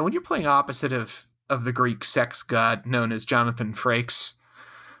 But, you know, when you're playing opposite of the Greek sex god known as Jonathan Frakes,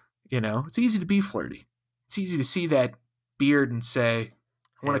 you know, it's easy to be flirty. It's easy to see that beard and say,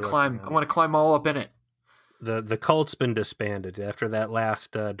 I want to climb all up in it. The cult's been disbanded after that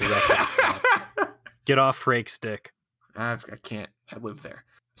last direct. Get off Frakes' dick. I can't. I live there.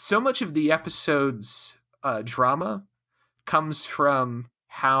 So much of the episode's drama comes from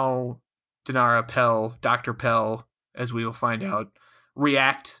how Dinara Pell, Dr. Pell, as we will find out,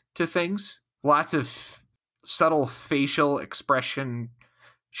 react to things. Lots of subtle facial expression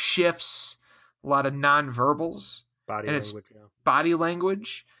shifts, a lot of nonverbals. Body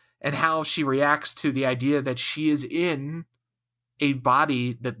language, and how she reacts to the idea that she is in a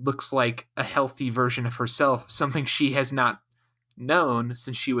body that looks like a healthy version of herself, something she has not known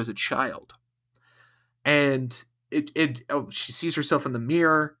since she was a child. And she sees herself in the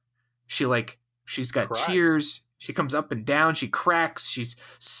mirror. She's got tears. She comes up and down. She cracks. She's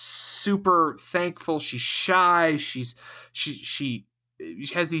super thankful. She's shy. She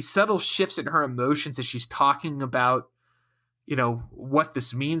has these subtle shifts in her emotions as she's talking about, you know, what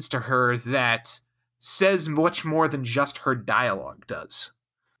this means to her that says much more than just her dialogue does.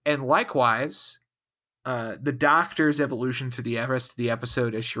 And likewise, the Doctor's evolution to the rest of the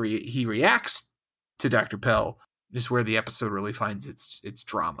episode as he reacts to Dr. Pell is where the episode really finds its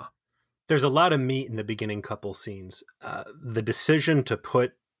drama. There's a lot of meat in the beginning couple scenes. The decision to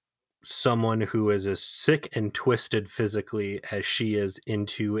put someone who is as sick and twisted physically as she is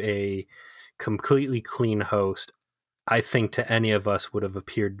into a completely clean host, I think to any of us would have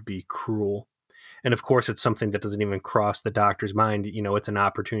appeared to be cruel. And of course, it's something that doesn't even cross the Doctor's mind. You know, it's an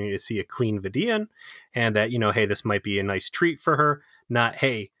opportunity to see a clean Vidian, and that, you know, hey, this might be a nice treat for her. Not,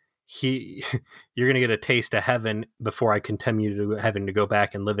 hey, you're going to get a taste of heaven before I condemn you to having to go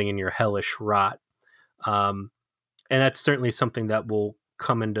back and living in your hellish rot. And that's certainly something that will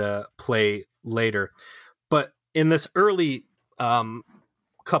come into play later. But in this early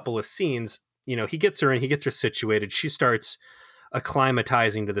couple of scenes, you know, he gets her situated. She starts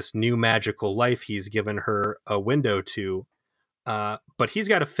acclimatizing to this new magical life he's given her a window to. But he's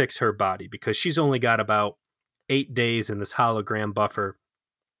got to fix her body because she's only got about 8 days in this hologram buffer.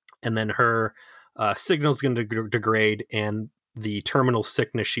 And then her signal's going to degrade, and the terminal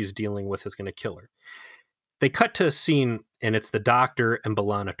sickness she's dealing with is going to kill her. They cut to a scene, and it's the Doctor and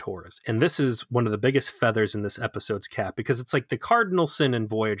B'Elanna Torres. And this is one of the biggest feathers in this episode's cap, because it's like the cardinal sin in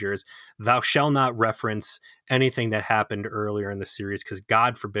Voyagers: thou shalt not reference anything that happened earlier in the series, because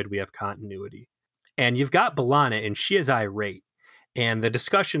God forbid we have continuity. And you've got B'Elanna, and she is irate. And the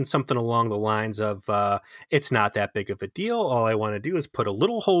discussion, something along the lines of, it's not that big of a deal. All I want to do is put a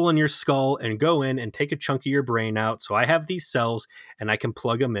little hole in your skull and go in and take a chunk of your brain out. So I have these cells and I can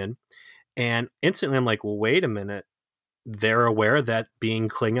plug them in. And instantly I'm like, well, wait a minute. They're aware that being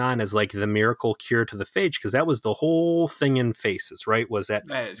Klingon is like the miracle cure to the phage, because that was the whole thing in Faces, right? Was that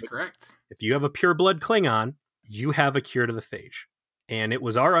is correct. If you have a pure blood Klingon, you have a cure to the phage. And it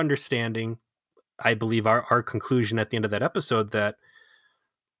was our understanding, I believe our conclusion at the end of that episode, that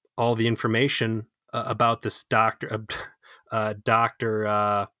all the information about this Dr.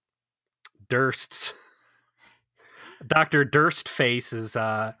 Durst's Dr. Durst face is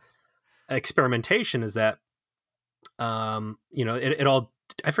experimentation is that, it all,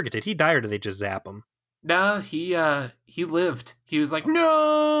 I forget, did he die or did they just zap him? No, he lived. He was like,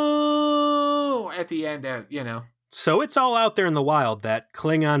 no, at the end, So it's all out there in the wild that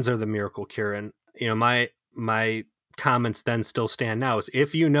Klingons are the miracle cure. And, my comments then still stand now is,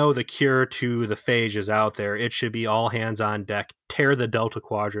 if you know the cure to the phage is out there, it should be all hands on deck, tear the Delta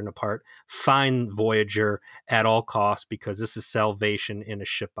Quadrant apart, find Voyager at all costs, because this is salvation in a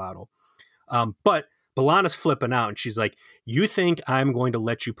ship bottle. But B'Elanna's flipping out, and she's like, you think I'm going to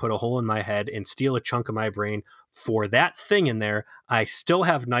let you put a hole in my head and steal a chunk of my brain for that thing in there? I still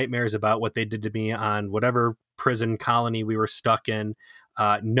have nightmares about what they did to me on whatever prison colony we were stuck in.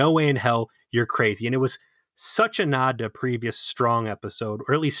 No way in hell, you're crazy. And it was such a nod to a previous strong episode,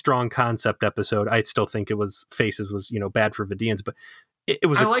 or at least strong concept episode. I still think it was Faces was, bad for Vidians, but it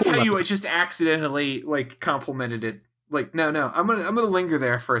was. I like cool how episode. You just accidentally complimented it. No, I'm gonna linger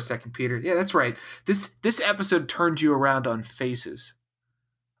there for a second, Peter. Yeah, that's right. This episode turned you around on Faces.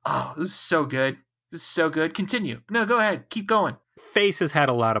 Oh, this is so good. This is so good. Continue. No, go ahead. Keep going. Faces had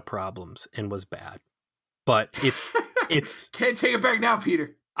a lot of problems and was bad, but it's can't take it back now,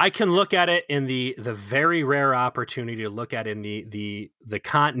 Peter. I can look at it in the very rare opportunity to look at it in the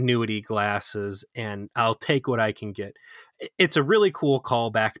continuity glasses, and I'll take what I can get. It's a really cool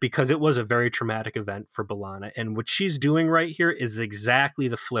callback because it was a very traumatic event for B'Elanna, and what she's doing right here is exactly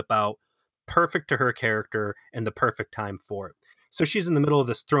the flip out, perfect to her character and the perfect time for it. So she's in the middle of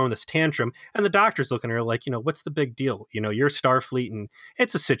this, throwing this tantrum, and the doctor's looking at her like, what's the big deal? You're Starfleet, and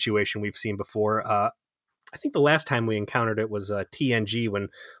it's a situation we've seen before. I think the last time we encountered it was TNG, when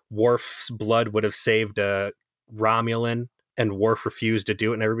Worf's blood would have saved a Romulan, and Worf refused to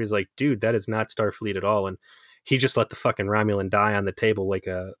do it, and everybody's like, dude, that is not Starfleet at all. And he just let the fucking Romulan die on the table like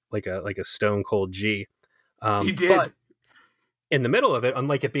a stone cold G. He did. But in the middle of it,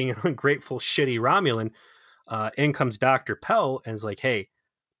 unlike it being an ungrateful, shitty Romulan, in comes Dr. Pell and is like, hey,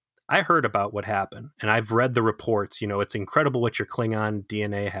 I heard about what happened, and I've read the reports. It's incredible what your Klingon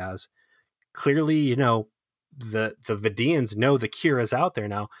DNA has. Clearly, the Vidians know the cure is out there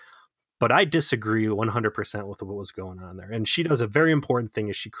now, but I disagree 100% with what was going on there. And she does a very important thing,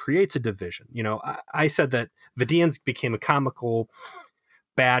 is she creates a division. I said that Vidians became a comical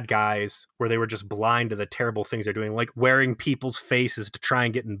bad guys where they were just blind to the terrible things they're doing, like wearing people's faces to try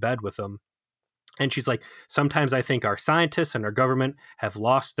and get in bed with them. And she's like, sometimes I think our scientists and our government have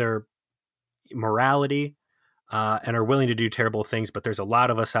lost their morality and are willing to do terrible things, but there's a lot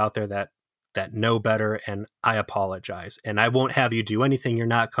of us out there that know better, and I apologize. And I won't have you do anything you're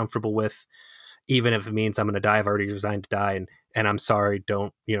not comfortable with, even if it means I'm going to die. I've already resigned to die, and I'm sorry.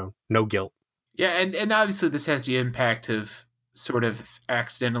 Don't, no guilt. Yeah, and obviously this has the impact of sort of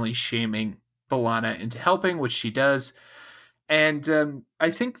accidentally shaming B'Elanna into helping, which she does. And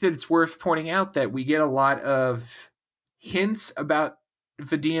I think that it's worth pointing out that we get a lot of hints about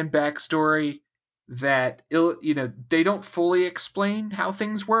Vidian backstory that, they don't fully explain how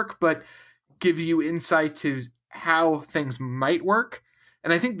things work, but give you insight to how things might work.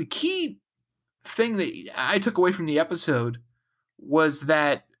 And I think the key thing that I took away from the episode was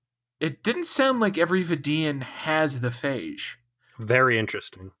that it didn't sound like every Vidian has the phage. Very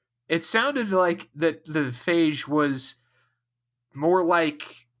interesting. It sounded like that the phage was more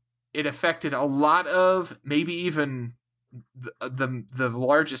like it affected a lot of, maybe even the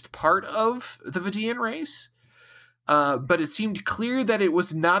largest part of the Vidian race. But it seemed clear that it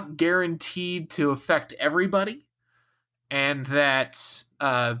was not guaranteed to affect everybody, and that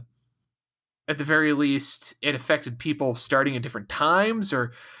at the very least it affected people starting at different times,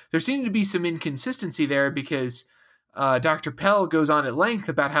 or there seemed to be some inconsistency there, because Dr. Pell goes on at length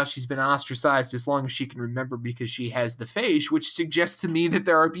about how she's been ostracized as long as she can remember because she has the phage, which suggests to me that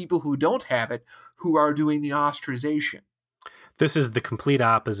there are people who don't have it who are doing the ostracization. This is the complete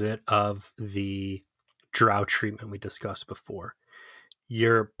opposite of the Drow treatment we discussed before.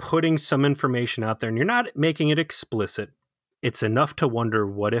 You're putting some information out there and you're not making it explicit. It's enough to wonder,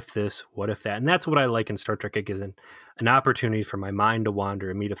 what if this, what if that? And that's what I like in Star Trek. It gives an opportunity for my mind to wander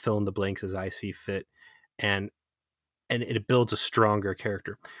and me to fill in the blanks as I see fit. And it builds a stronger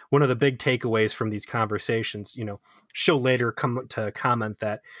character. One of the big takeaways from these conversations, she'll later come to comment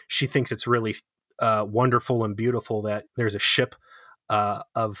that she thinks it's really wonderful and beautiful that there's a ship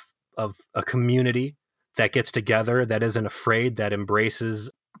of a community that gets together, that isn't afraid, that embraces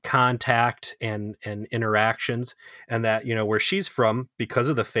contact and interactions, and that, where she's from, because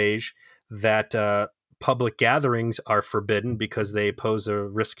of the phage, that public gatherings are forbidden because they pose a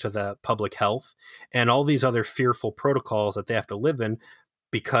risk to the public health, and all these other fearful protocols that they have to live in,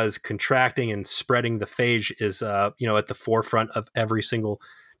 because contracting and spreading the phage is, at the forefront of every single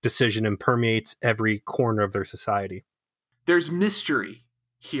decision and permeates every corner of their society. There's mystery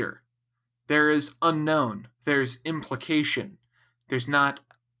here. There is unknown. There's implication. There's not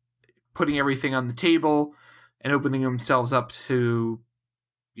putting everything on the table and opening themselves up to,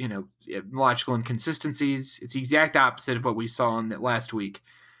 logical inconsistencies. It's the exact opposite of what we saw in that last week.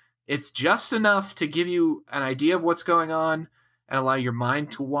 It's just enough to give you an idea of what's going on and allow your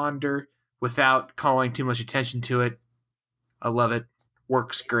mind to wander without calling too much attention to it. I love it.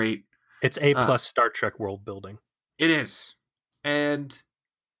 Works great. It's A+ Star Trek world building. It is. And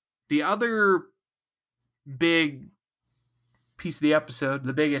the other big piece of the episode,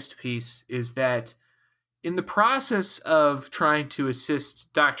 the biggest piece, is that in the process of trying to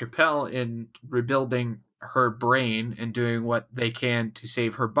assist Dr. Pell in rebuilding her brain and doing what they can to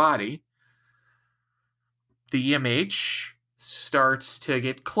save her body, the EMH starts to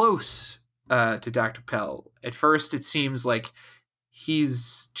get close to Dr. Pell. At first, it seems like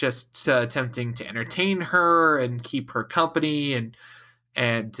he's just attempting to entertain her and keep her company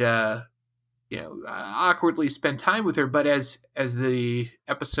and awkwardly spend time with her. But as the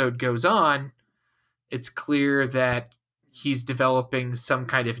episode goes on, it's clear that he's developing some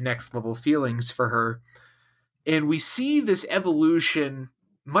kind of next level feelings for her. And we see this evolution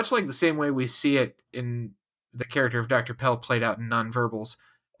much like the same way we see it in the character of Dr. Pell played out in Nonverbals.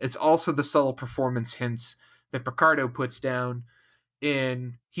 It's also the subtle performance hints that Picardo puts down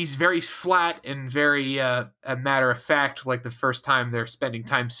in. He's very flat and very a matter of fact, like the first time they're spending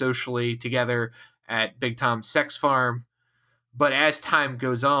time socially together at Big Tom's sex farm. But as time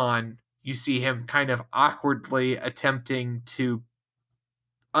goes on, you see him kind of awkwardly attempting to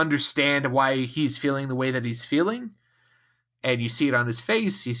understand why he's feeling the way that he's feeling. And you see it on his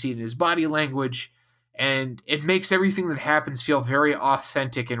face, you see it in his body language, and it makes everything that happens feel very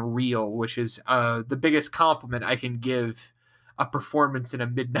authentic and real, which is the biggest compliment I can give a performance in a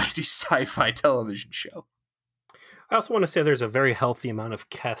mid-90s sci-fi television show. I also want to say there's a very healthy amount of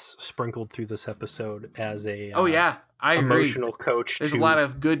Kes sprinkled through this episode as a I emotional agree. coach. There's a lot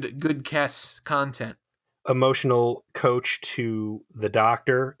of good Kes content. Emotional coach to the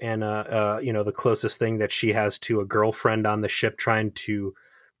doctor, and the closest thing that she has to a girlfriend on the ship, trying to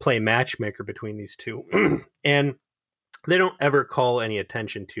play matchmaker between these two. And they don't ever call any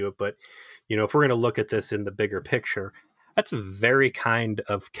attention to it, but if we're going to look at this in the bigger picture, that's very kind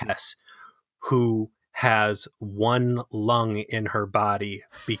of Kes, who has one lung in her body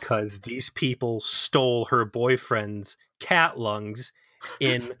because these people stole her boyfriend's cat lungs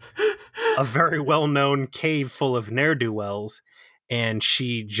in a very well-known cave full of ne'er-do-wells, and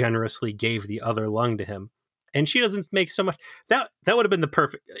she generously gave the other lung to him. And she doesn't make so much. That would have been the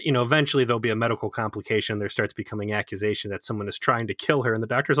perfect, eventually there'll be a medical complication. There starts becoming accusation that someone is trying to kill her. And the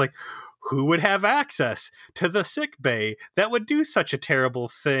doctor's like, who would have access to the sick bay that would do such a terrible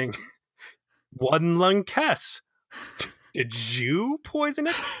thing? One lung Kes. Did you poison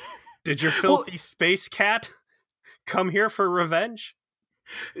it? Did your filthy space cat come here for revenge?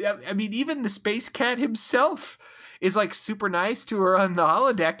 I mean, even the space cat himself is like super nice to her on the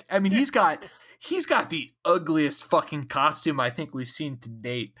holodeck. I mean, he's got the ugliest fucking costume I think we've seen to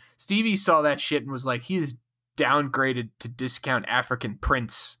date. Stevie saw that shit and was like, he's downgraded to discount African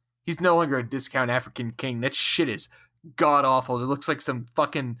prince. He's no longer a discount African king. That shit is god awful. It looks like some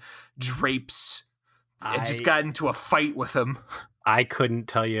fucking drapes just got into a fight with him. I couldn't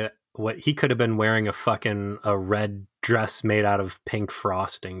tell you what he could have been wearing. A red dress made out of pink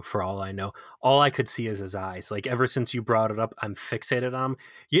frosting, for all I know. All I could see is his eyes. Like, ever since you brought it up, I'm fixated on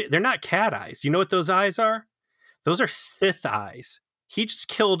them. They're not cat eyes. You know what those eyes are? Those are Sith eyes. He just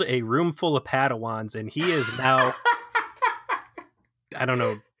killed a room full of Padawans, and he is now I don't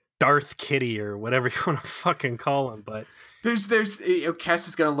know, Darth Kitty or whatever you want to fucking call him. But there's Kes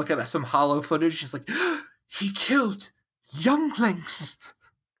is gonna look at some hollow footage. She's like, he killed younglings.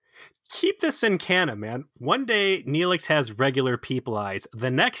 Keep this in canon, man. One day, Neelix has regular people eyes. The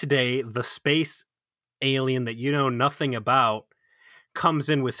next day, the space alien that you know nothing about comes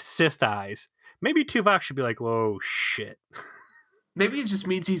in with Sith eyes. Maybe Tuvok should be like, whoa, shit. Maybe it just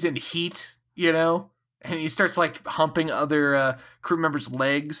means he's in heat, and he starts, like, humping other crew members'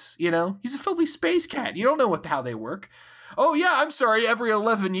 legs, He's a filthy space cat. You don't know how they work. Oh, yeah, I'm sorry. Every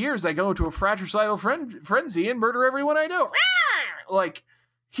 11 years, I go into a fratricidal frenzy and murder everyone I know. Like,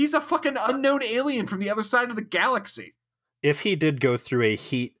 he's a fucking unknown alien from the other side of the galaxy. If he did go through a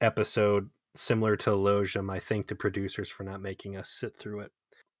heat episode similar to Elogium, I thank the producers for not making us sit through it.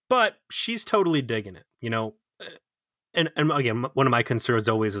 But she's totally digging it, And again, one of my concerns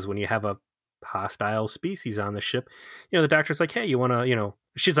always is when you have a hostile species on the ship, the doctor's like, hey, you want to,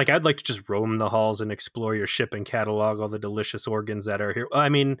 She's like, I'd like to just roam the halls and explore your ship and catalog all the delicious organs that are here. I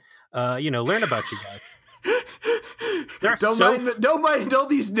mean, learn about you guys. Don't mind all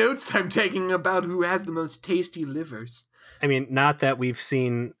these notes I'm taking about who has the most tasty livers. I mean, not that we've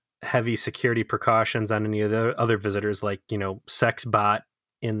seen heavy security precautions on any of the other visitors, like, sex bot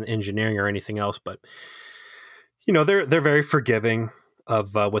in engineering or anything else, but they're very forgiving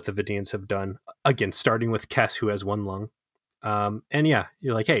of what the Vidians have done. Again, starting with Kes, who has one lung. And yeah,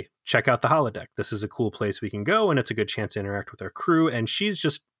 you're like, hey, check out the holodeck. This is a cool place we can go, and it's a good chance to interact with our crew. And she's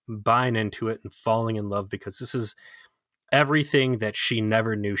just buying into it and falling in love because this is everything that she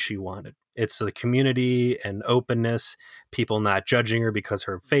never knew she wanted. It's the community and openness, people not judging her because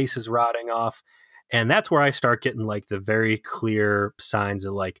her face is rotting off. And that's where I start getting like the very clear signs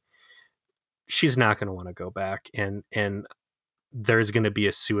of like, she's not going to want to go back. And there's going to be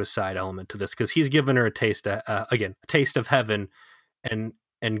a suicide element to this because he's given her a taste, a taste of heaven,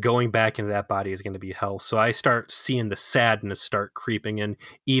 and going back into that body is going to be hell. So I start seeing the sadness start creeping in,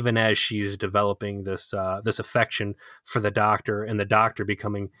 even as she's developing this affection for the doctor, and the doctor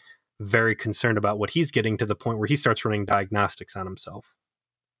becoming very concerned about what he's getting, to the point where he starts running diagnostics on himself.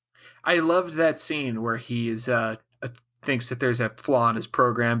 I loved that scene where he is thinks that there's a flaw in his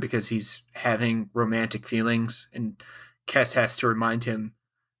program because he's having romantic feelings, and Kes has to remind him,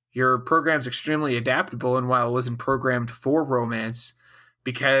 your program's extremely adaptable, and while it wasn't programmed for romance,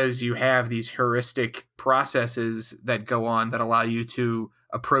 because you have these heuristic processes that go on that allow you to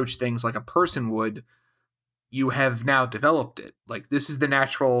approach things like a person would, you have now developed it. Like, this is the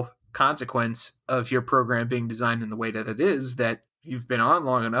natural consequence of your program being designed in the way that it is, that you've been on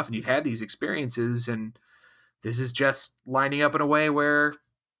long enough and you've had these experiences, and this is just lining up in a way where,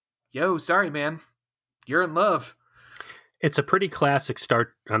 sorry, man, you're in love. It's a pretty classic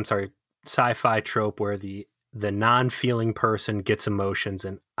sci-fi trope where the non-feeling person gets emotions,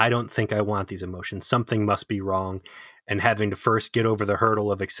 and I don't think I want these emotions. Something must be wrong, and having to first get over the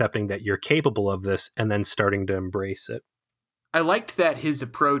hurdle of accepting that you're capable of this and then starting to embrace it. I liked that his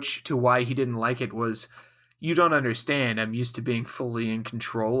approach to why he didn't like it was, you don't understand. I'm used to being fully in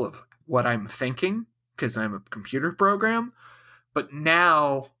control of what I'm thinking because I'm a computer program, but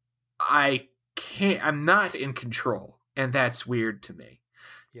now I'm not in control, and that's weird to me.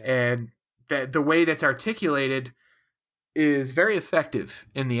 Yeah. And that the way that's articulated is very effective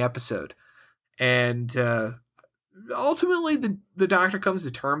in the episode. And ultimately, the doctor comes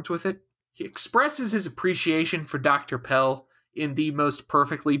to terms with it. He expresses his appreciation for Dr. Pell in the most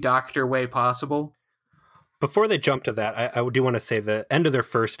perfectly doctor way possible. Before they jump to that, I do want to say the end of their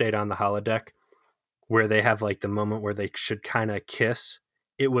first date on the holodeck, where they have like the moment where they should kind of kiss.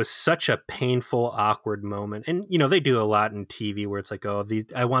 It was such a painful, awkward moment. And, they do a lot in TV where it's like,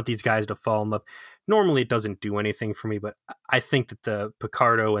 I want these guys to fall in love. Normally it doesn't do anything for me, but I think that the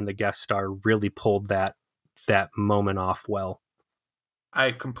Picardo and the guest star really pulled that moment off well.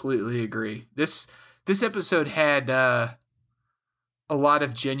 I completely agree. This episode had a lot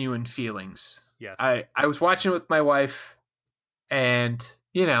of genuine feelings. Yes. I was watching it with my wife, and,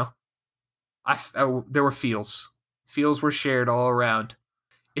 there were feels. Feels were shared all around.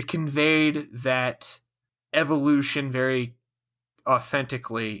 It conveyed that evolution very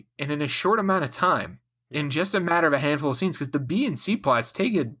authentically and in a short amount of time, in just a matter of a handful of scenes, because the B and C plots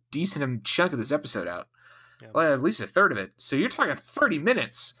take a decent chunk of this episode out. Yeah. Well, at least a third of it. So you're talking 30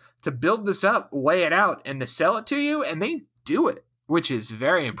 minutes to build this up, lay it out, and to sell it to you, and they do it, which is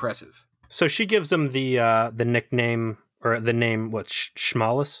very impressive. So she gives them the nickname, or the name,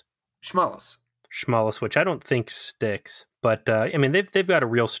 Schmallis? Schmallis, which I don't think sticks. But, they've got a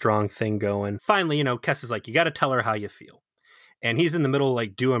real strong thing going. Finally, Kes is like, you got to tell her how you feel. And he's in the middle of,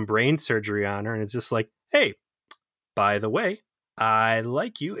 like, doing brain surgery on her. And it's just like, hey, by the way, I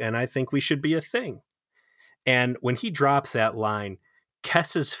like you, and I think we should be a thing. And when he drops that line,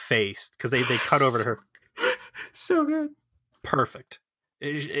 Kes's face, because they cut over to her. So good. Perfect.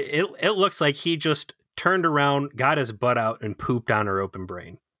 It looks like he just turned around, got his butt out, and pooped on her open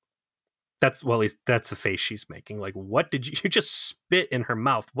brain. That's the face she's making. Like, what did you just spit in her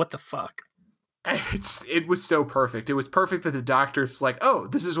mouth? What the fuck? It was so perfect. It was perfect that the doctor's like, oh,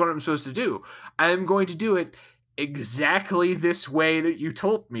 this is what I'm supposed to do. I'm going to do it exactly this way that you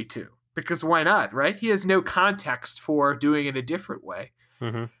told me to. Because why not, right? He has no context for doing it a different way.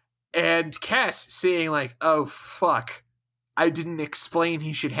 Mm-hmm. And Kes seeing like, oh, fuck, I didn't explain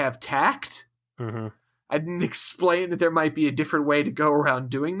he should have tact. Mm-hmm. I didn't explain that there might be a different way to go around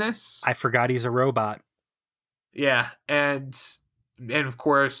doing this. I forgot he's a robot. Yeah, and of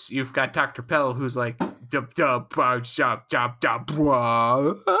course you've got Dr. Pell, who's like,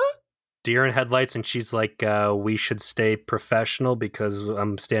 deer in headlights, and she's like, we should stay professional because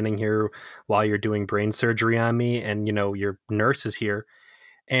I'm standing here while you're doing brain surgery on me, and your nurse is here.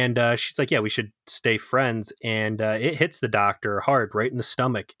 And she's like, yeah, we should stay friends. And it hits the doctor hard right in the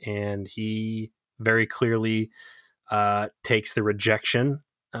stomach, and he very clearly takes the rejection,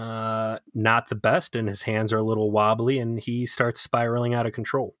 not the best, and his hands are a little wobbly, and he starts spiraling out of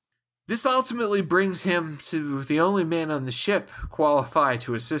control. This ultimately brings him to the only man on the ship qualified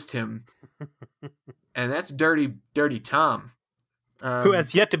to assist him, and that's Dirty Tom. Who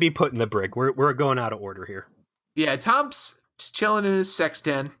has yet to be put in the brig. We're going out of order here. Yeah, Tom's just chilling in his sex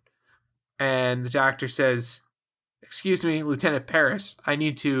den, and the doctor says, "Excuse me, Lieutenant Paris, I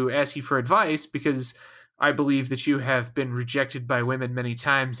need to ask you for advice because I believe that you have been rejected by women many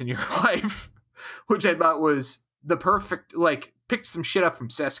times in your life," which I thought was the perfect, picked some shit up from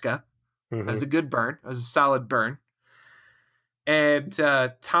Seska. Mm-hmm. That was a good burn. That was a solid burn. And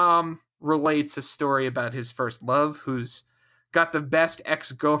Tom relates a story about his first love, who's got the best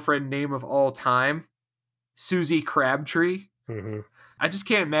ex-girlfriend name of all time, Susie Crabtree. Mm-hmm. I just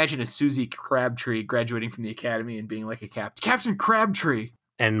can't imagine a Susie Crabtree graduating from the academy and being like a Captain Crabtree.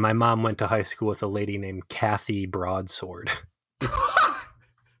 And my mom went to high school with a lady named Kathy Broadsword.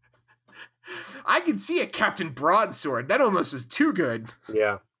 I can see a Captain Broadsword. That almost is too good.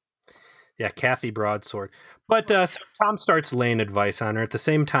 Yeah, Kathy Broadsword. But so Tom starts laying advice on her. At the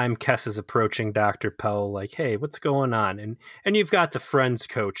same time, Kes is approaching Dr. Pell like, hey, what's going on? And you've got the friends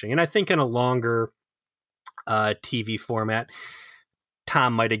coaching. And I think in a longer TV format,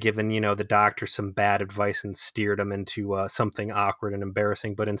 Tom might have given, the doctor some bad advice and steered him into something awkward and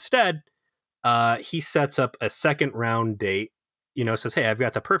embarrassing. But instead, he sets up a second round date, says, hey, I've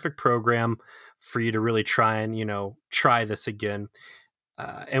got the perfect program for you to really try and, try this again.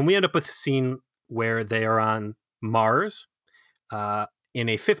 And we end up with a scene where they are on Mars in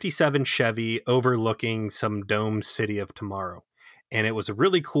a 57 Chevy overlooking some domed city of tomorrow. And it was a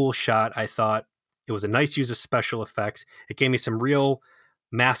really cool shot. I thought it was a nice use of special effects. It gave me some real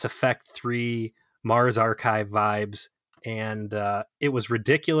Mass Effect 3 Mars Archive vibes. And it was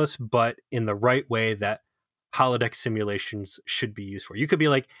ridiculous, but in the right way that holodeck simulations should be used for. You could be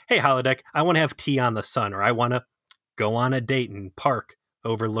like, hey, holodeck, I want to have tea on the sun, or I want to go on a date and park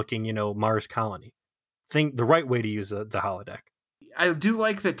overlooking, Mars colony. Think the right way to use the holodeck. I do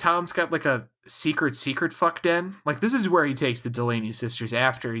like that Tom's got like a secret fuck den. Like, this is where he takes the Delaney sisters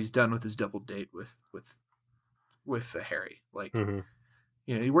after he's done with his double date with Harry. Like,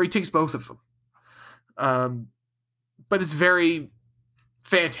 where he takes both of them. But it's very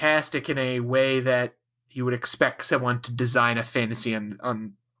fantastic in a way that you would expect someone to design a fantasy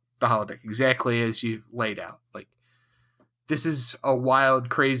on the holodeck, exactly as you laid out. Like, this is a wild,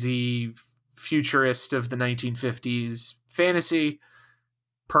 crazy futurist of the 1950s fantasy.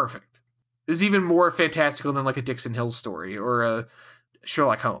 Perfect. This is even more fantastical than like a Dixon Hill story or a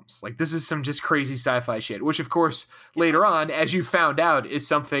Sherlock Holmes. Like, this is some just crazy sci-fi shit, which of course later on, as you found out, is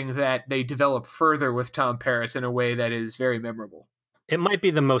something that they develop further with Tom Paris in a way that is very memorable. It might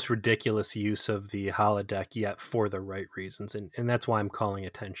be the most ridiculous use of the holodeck yet for the right reasons. And that's why I'm calling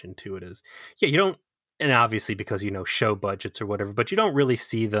attention to it is, you don't, and obviously because, show budgets or whatever, but you don't really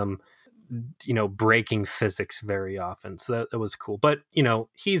see them, breaking physics very often. So that was cool. But,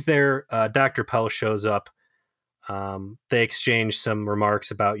 he's there. Dr. Pell shows up. They exchange some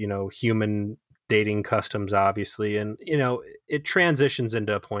remarks about, human dating customs, obviously. And, it transitions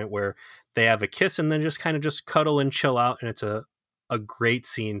into a point where they have a kiss and then just kind of just cuddle and chill out. And it's a great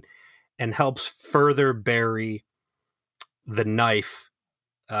scene and helps further bury the knife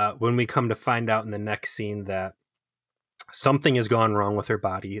when we come to find out in the next scene that something has gone wrong with her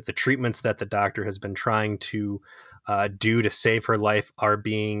body. The treatments that the doctor has been trying to do to save her life are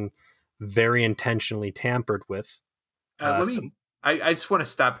being very intentionally tampered with. I just want to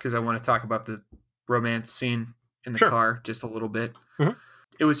stop because I want to talk about the romance scene in the car just a little bit. Mm-hmm.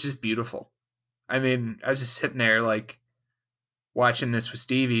 It was just beautiful. I mean, I was just sitting there like watching this with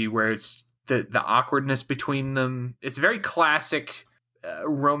Stevie where it's the awkwardness between them. It's a very classic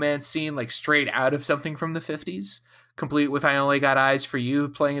romance scene, like straight out of something from the 50s, complete with I Only Got Eyes for You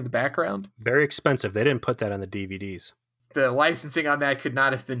playing in the background. Very expensive. They didn't put that on the DVDs. The licensing on that could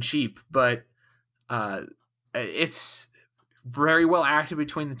not have been cheap, but it's very well acted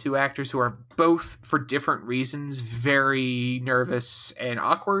between the two actors who are both, for different reasons, very nervous and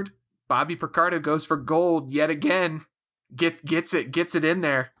awkward. Bobby Picardo goes for gold yet again. Gets it in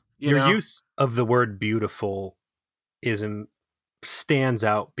there. Your use of the word beautiful stands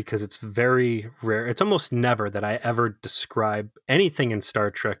out because it's very rare. It's almost never that I ever describe anything in Star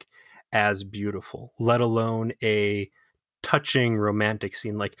Trek as beautiful, let alone a touching romantic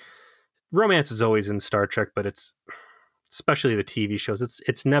scene. Like, romance is always in Star Trek, but it's especially the TV shows.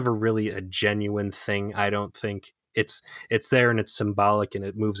 It's never really a genuine thing. I don't think it's there and it's symbolic and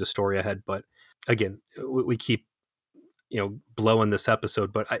it moves the story ahead. But again, we keep blowing this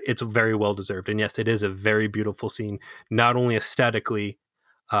episode, but it's very well deserved. And yes, it is a very beautiful scene, not only aesthetically,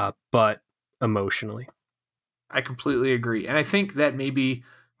 but emotionally. I completely agree. And I think that maybe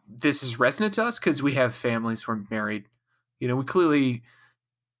this is resonant to us because we have families, we're married. We clearly,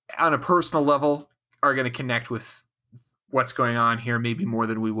 on a personal level, are going to connect with what's going on here maybe more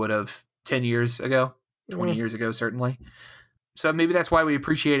than we would have 10 years ago, 20 years ago, certainly. So maybe that's why we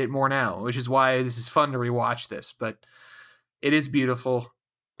appreciate it more now, which is why this is fun to rewatch this. But it is beautiful.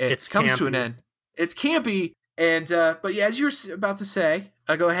 It comes to an end. It's campy. And but yeah, as you're about to say,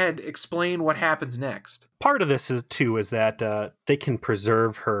 go ahead, explain what happens next. Part of this is that they can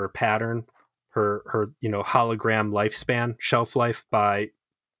preserve her pattern, her hologram lifespan, shelf life, by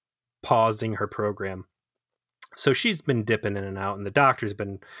pausing her program. So she's been dipping in and out, and the doctor's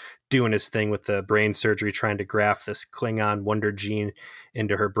been doing his thing with the brain surgery, trying to graft this Klingon wonder gene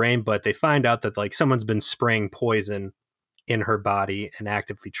into her brain. But they find out that like someone's been spraying poison in her body and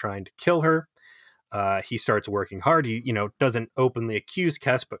actively trying to kill her. He starts working hard. He, doesn't openly accuse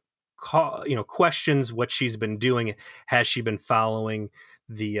Kes, but questions what she's been doing. Has she been following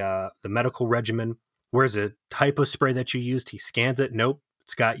the medical regimen? Where's the type of spray that you used? He scans it. Nope.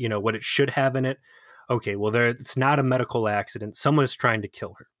 It's got, what it should have in it. Okay, well, it's not a medical accident. Someone is trying to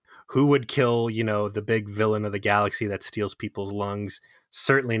kill her. Who would kill, the big villain of the galaxy that steals people's lungs?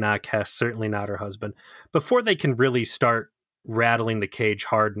 Certainly not Kes, certainly not her husband. Before they can really start rattling the cage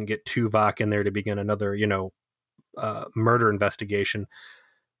hard and get Tuvok in there to begin another, murder investigation,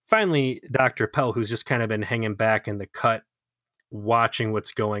 finally, Dr. Pell, who's just kind of been hanging back in the cut, watching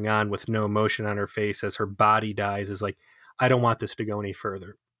what's going on with no emotion on her face as her body dies, is like, I don't want this to go any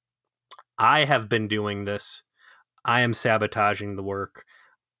further. I have been doing this. I am sabotaging the work.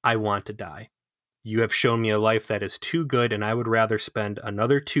 I want to die. You have shown me a life that is too good, and I would rather spend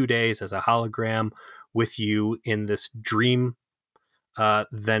another 2 days as a hologram with you in this dream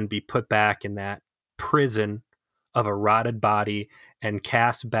than be put back in that prison of a rotted body and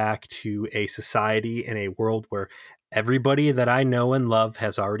cast back to a society in a world where everybody that I know and love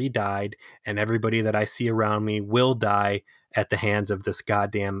has already died, and everybody that I see around me will die at the hands of this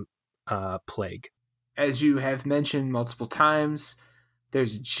goddamn plague. As you have mentioned multiple times,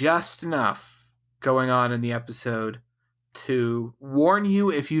 there's just enough going on in the episode to warn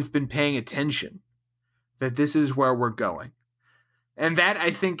you, if you've been paying attention, that this is where we're going. And that,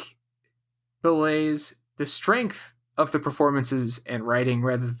 I think, belays the strength of the performances and writing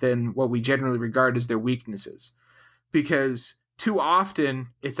rather than what we generally regard as their weaknesses. Because too often,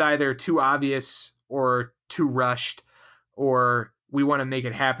 it's either too obvious or too rushed, or we want to make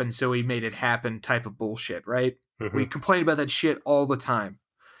it happen, so we made it happen type of bullshit, right? Mm-hmm. We complain about that shit all the time.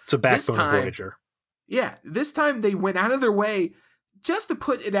 It's a backbone of Voyager. Yeah, this time they went out of their way just to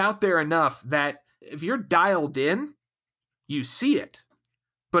put it out there enough that if you're dialed in, you see it.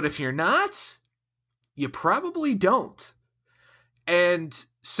 But if you're not, you probably don't. And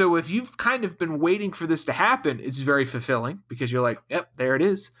so if you've kind of been waiting for this to happen, it's very fulfilling because you're like, yep, there it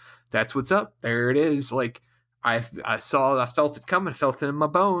is. That's what's up. There it is. Like, I felt it coming, felt it in my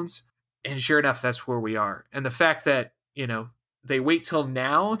bones. And sure enough, that's where we are. And the fact that, they wait till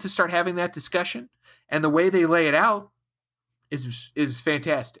now to start having that discussion, and the way they lay it out is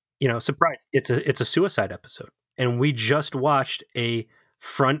fantastic. Surprise. It's a suicide episode. And we just watched a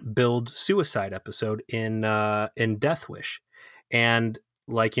front build suicide episode in Death Wish. And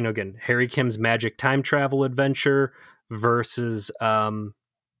like, again, Harry Kim's magic time travel adventure versus the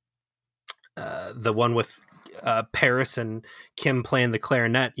one with Paris and Kim playing the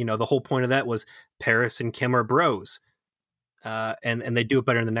clarinet. The whole point of that was Paris and Kim are bros. And they do it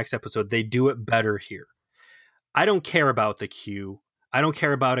better in the next episode. They do it better here. I don't care about the Q. I don't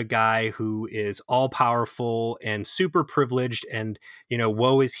care about a guy who is all powerful and super privileged and,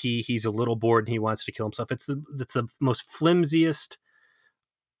 woe is he. He's a little bored and he wants to kill himself. It's the most flimsiest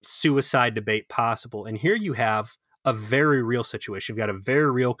suicide debate possible. And here you have a very real situation. You've got a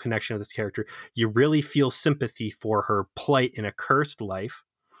very real connection with this character. You really feel sympathy for her plight in a cursed life.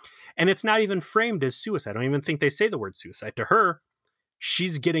 And it's not even framed as suicide. I don't even think they say the word suicide. To her,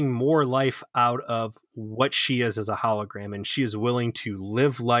 she's getting more life out of what she is as a hologram, and she is willing to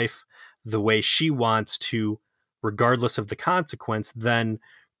live life the way she wants to, regardless of the consequence, then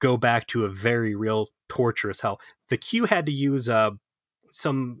go back to a very real torturous hell. The Q had to use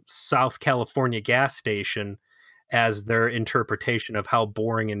some South California gas station as their interpretation of how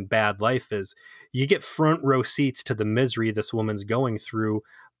boring and bad life is. You get front row seats to the misery this woman's going through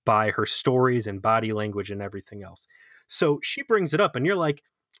by her stories and body language and everything else. So she brings it up, and you're like,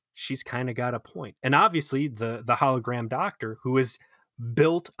 she's kind of got a point. And obviously, the hologram doctor, who is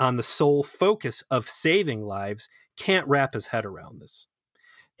built on the sole focus of saving lives, can't wrap his head around this.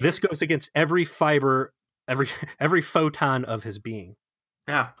 This goes against every fiber, every photon of his being.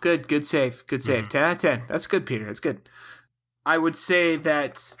 Yeah, good save. 10 out of 10. That's good, Peter. That's good. I would say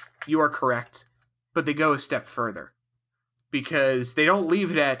that you are correct, but they go a step further. Because they don't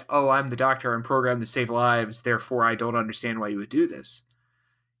leave it at, oh, I'm the doctor, I'm programmed to save lives, therefore I don't understand why you would do this.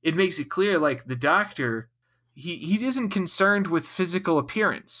 It makes it clear, like, the doctor, he isn't concerned with physical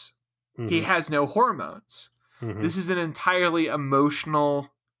appearance. Mm-hmm. He has no hormones. Mm-hmm. This is an entirely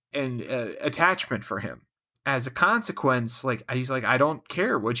emotional and attachment for him. As a consequence, like, he's like, I don't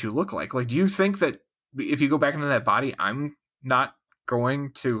care what you look like. Like, do you think that if you go back into that body, I'm not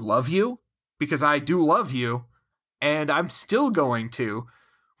going to love you? Because I do love you. And I'm still going to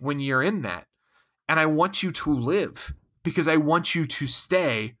when you're in that. And I want you to live because I want you to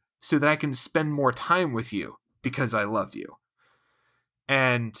stay so that I can spend more time with you because I love you.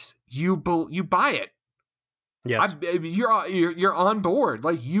 And you buy it. Yes. You're on board.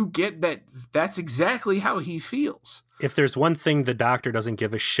 Like, you get that that's exactly how he feels. If there's one thing the doctor doesn't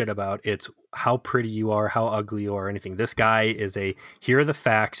give a shit about, it's how pretty you are, how ugly you are, or anything. This guy is here are the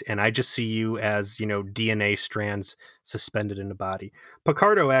facts, and I just see you as, DNA strands suspended in a body.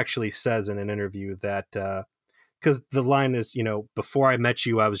 Picardo actually says in an interview that, because the line is, before I met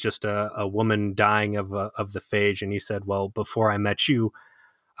you, I was just a woman dying of the phage. And he said, well, before I met you,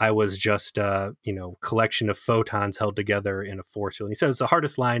 I was just a collection of photons held together in a force field. And he said it's the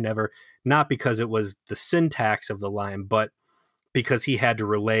hardest line ever, not because it was the syntax of the line, but because he had to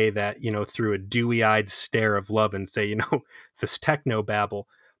relay that, through a dewy-eyed stare of love and say, this techno babble.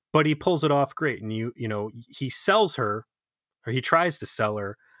 But he pulls it off great. And he sells her, or he tries to sell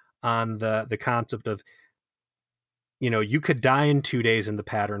her on the concept of, you could die in 2 days in the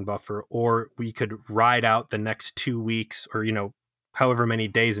pattern buffer, or we could ride out the next 2 weeks, or however many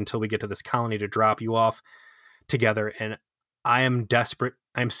days until we get to this colony to drop you off together. And I am desperate.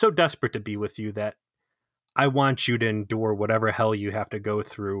 I'm so desperate to be with you that I want you to endure whatever hell you have to go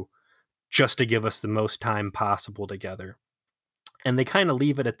through just to give us the most time possible together. And they kind of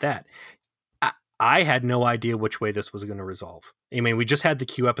leave it at that. I had no idea which way this was going to resolve. I mean, we just had the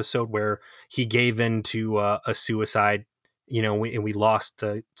Q episode where he gave in to a suicide, and we lost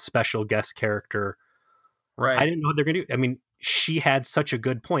the special guest character. Right. I didn't know what they're going to do. I mean, she had such a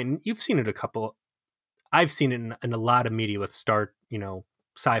good point, and you've seen it I've seen it in a lot of media with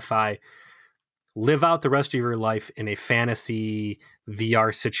sci-fi. Live out the rest of your life in a fantasy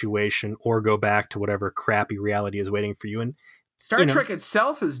VR situation, or go back to whatever crappy reality is waiting for you. And Star Trek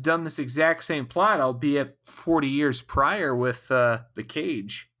itself has done this exact same plot, albeit 40 years prior with the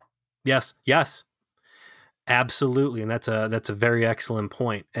Cage. Yes, absolutely, and that's a very excellent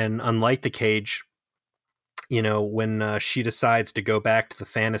point. And unlike the Cage, when she decides to go back to the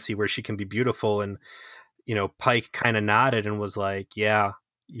fantasy where she can be beautiful, and Pike kind of nodded and was like, yeah,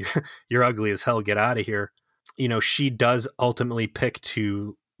 you're ugly as hell, get out of here. She does ultimately pick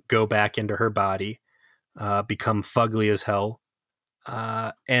to go back into her body, become fugly as hell,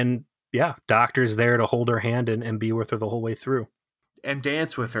 and yeah, Doctor's there to hold her hand and be with her the whole way through and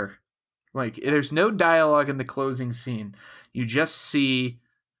dance with her. Like, there's no dialogue in the closing scene. You just see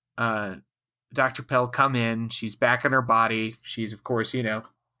Dr. Pell come in. She's back in her body. She's, of course,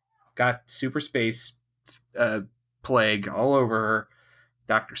 got super space plague all over her.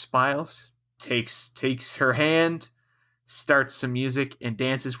 Doctor smiles, takes her hand, starts some music, and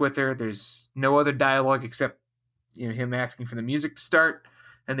dances with her. There's no other dialogue except him asking for the music to start,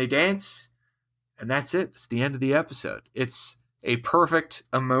 and they dance, and that's it. It's the end of the episode. It's a perfect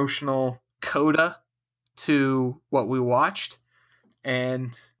emotional coda to what we watched,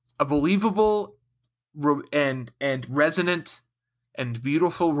 and a believable and resonant and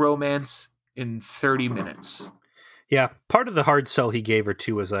beautiful romance in 30 minutes. Yeah, part of the hard sell he gave her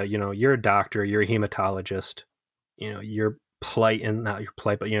too was, you're a doctor, you're a hematologist, your plight, and not your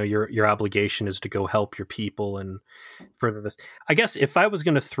plight, but your obligation is to go help your people and further this. I guess if I was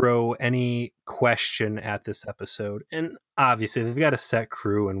going to throw any question at this episode, and obviously they've got a set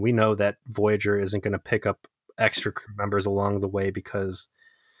crew, and we know that Voyager isn't going to pick up extra crew members along the way because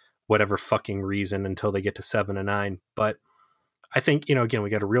whatever fucking reason until they get to 7 and 9, but I think, again, we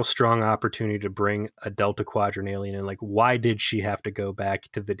got a real strong opportunity to bring a Delta Quadrant alien in. Like, why did she have to go back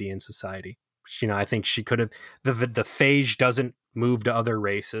to Vidian society? I think she could have. The phage doesn't move to other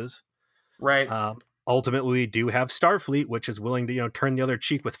races. Right. Ultimately, we do have Starfleet, which is willing to, turn the other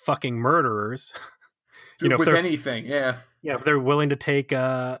cheek with fucking murderers. with anything. Yeah. Yeah. If they're willing to take,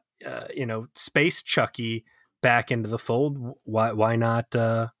 Space Chucky back into the fold, why not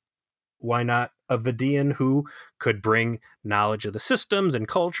a Vidian who could bring knowledge of the systems and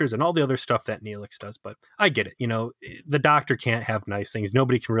cultures and all the other stuff that Neelix does? But I get it. The Doctor can't have nice things.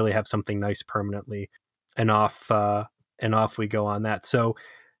 Nobody can really have something nice permanently, and off we go on that. So,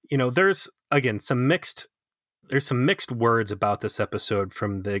 there's again some mixed words about this episode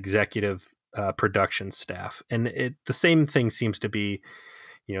from the executive production staff, and the same thing seems to be,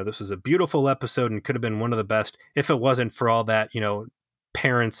 this was a beautiful episode and could have been one of the best if it wasn't for all that,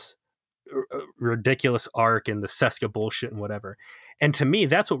 parents ridiculous arc and the Seska bullshit and whatever. And to me,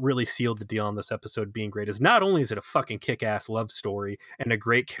 that's what really sealed the deal on this episode being great, is not only is it a fucking kick-ass love story and a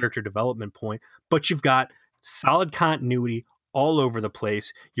great character development point, but you've got solid continuity all over the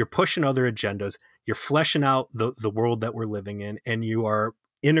place. You're pushing other agendas. You're fleshing out the world that we're living in, and you are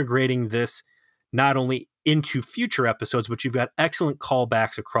integrating this not only into future episodes, but you've got excellent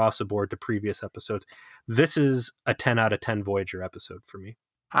callbacks across the board to previous episodes. This is a 10 out of 10 Voyager episode for me.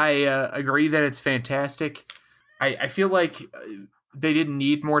 I agree that it's fantastic. I feel like they didn't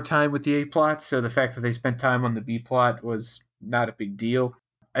need more time with the A plot, so the fact that they spent time on the B plot was not a big deal.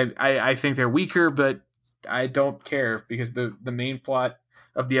 I think they're weaker, but I don't care, because the main plot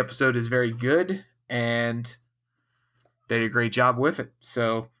of the episode is very good, and they did a great job with it.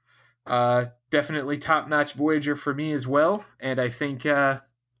 So definitely top-notch Voyager for me as well, and I think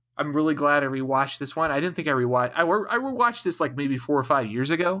I'm really glad I rewatched this one. I didn't think I rewatched this like maybe 4 or 5 years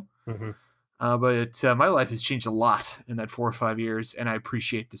ago, but my life has changed a lot in that 4 or 5 years, and I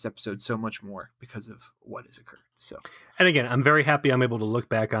appreciate this episode so much more because of what has occurred. So, and again, I'm very happy I'm able to look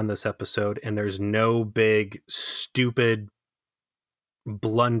back on this episode, and there's no big stupid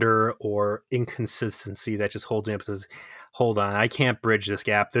blunder or inconsistency that just holds me up and says, hold on, I can't bridge this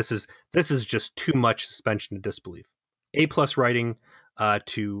gap. This is just too much suspension of disbelief. A+ writing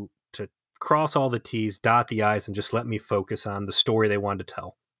to cross all the T's, dot the I's, and just let me focus on the story they wanted to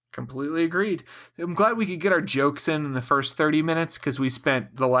tell. Completely agreed. I'm glad we could get our jokes in the first 30 minutes, because we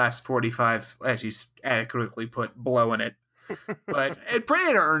spent the last 45, as you adequately put, blowing it. But it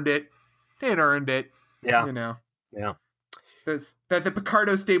earned it. It earned it. Yeah. Yeah. The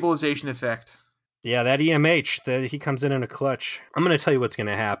Picardo stabilization effect. Yeah, that EMH, he comes in a clutch. I'm going to tell you what's going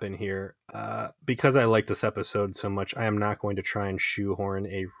to happen here. Because I like this episode so much, I am not going to try and shoehorn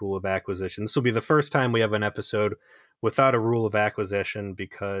a rule of acquisition. This will be the first time we have an episode without a rule of acquisition,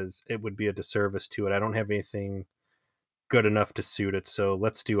 because it would be a disservice to it. I don't have anything good enough to suit it, so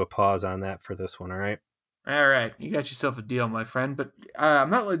let's do a pause on that for this one, all right? All right, you got yourself a deal, my friend, but I'm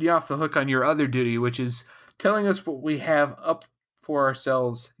not letting you off the hook on your other duty, which is telling us what we have up for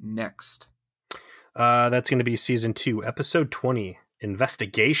ourselves next. That's going to be season 2, episode 20,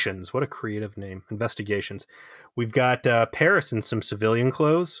 Investigations. What a creative name, Investigations. We've got Paris in some civilian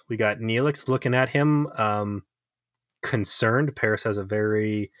clothes. We got Neelix looking at him, concerned. Paris has a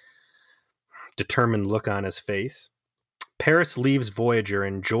very determined look on his face. Paris leaves Voyager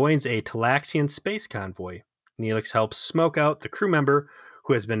and joins a Talaxian space convoy. Neelix helps smoke out the crew member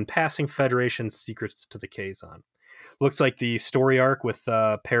who has been passing Federation secrets to the Kazon. Looks like the story arc with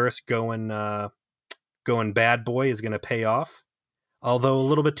Paris going bad boy is going to pay off. Although a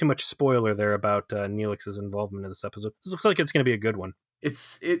little bit too much spoiler there about Neelix's involvement in this episode. This looks like it's going to be a good one.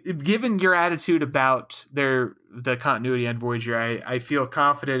 Given your attitude about the continuity on Voyager, I feel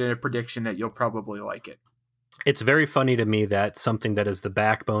confident in a prediction that you'll probably like it. It's very funny to me that something that is the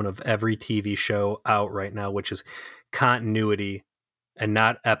backbone of every TV show out right now, which is continuity and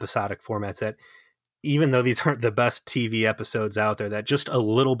not episodic formats, that even though these aren't the best TV episodes out there, that just a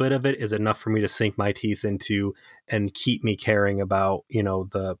little bit of it is enough for me to sink my teeth into and keep me caring about,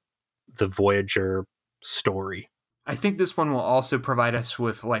 the Voyager story. I think this one will also provide us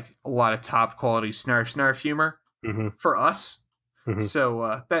with like a lot of top quality snarf humor for us. Mm-hmm.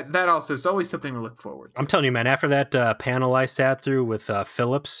 So that also is always something to look forward to. I'm telling you, man, after that panel I sat through with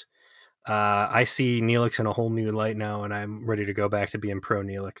Phillips, I see Neelix in a whole new light now, and I'm ready to go back to being pro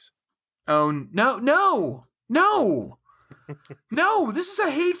Neelix. Oh, no, this is a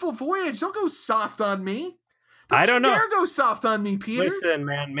hateful voyage. Don't go soft on me. I don't know. Dare go soft on me, Peter. Listen,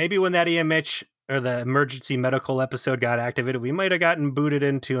 man, maybe when that EMH or the emergency medical episode got activated, we might have gotten booted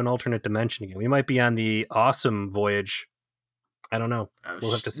into an alternate dimension again. We might be on the awesome voyage. I don't know.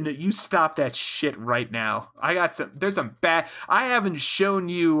 We'll have to see. You stop that shit right now. There's some bad. I haven't shown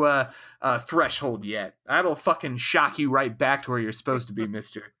you a threshold yet. That'll fucking shock you right back to where you're supposed to be,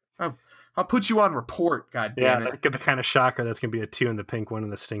 mister. I'll put you on report, God damn it. Yeah, the kind of shocker that's going to be a 2 in the pink, 1 in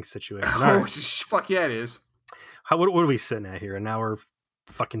the stink situation. Oh, fuck yeah, it is. What are we sitting at here? An hour,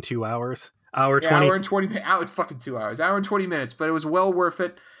 fucking 2 hours? Hour 20. Hour and 20 minutes. Hour, fucking 2 hours. Hour and 20 minutes, but it was well worth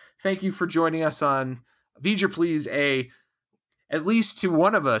it. Thank you for joining us on V'ger Please, at least to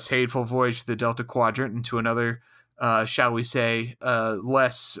one of us, hateful voyage to the Delta Quadrant, and to another, shall we say,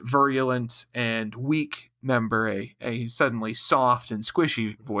 less virulent and weak member, a suddenly soft and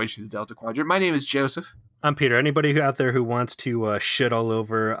squishy voyage to the Delta Quadrant. My name is Joseph. I'm Peter. Anybody out there who wants to shit all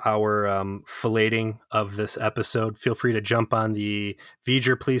over our filleting of this episode, feel free to jump on the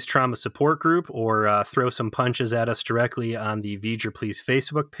V'ger Please Trauma Support Group, or throw some punches at us directly on the V'ger Please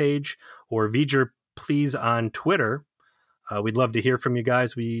Facebook page, or V'ger Please on Twitter. We'd love to hear from you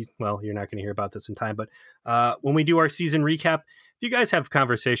guys. You're not going to hear about this in time, but when we do our season recap, if you guys have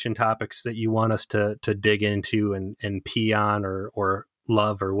conversation topics that you want us to dig into and pee on or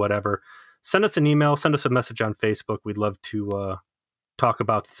love or whatever, send us an email, send us a message on Facebook. We'd love to talk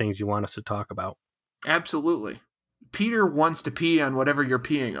about the things you want us to talk about. Absolutely. Peter wants to pee on whatever you're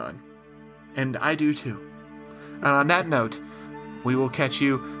peeing on. And I do too. And on that note, we will catch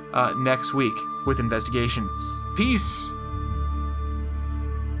you next week with Investigations. Peace!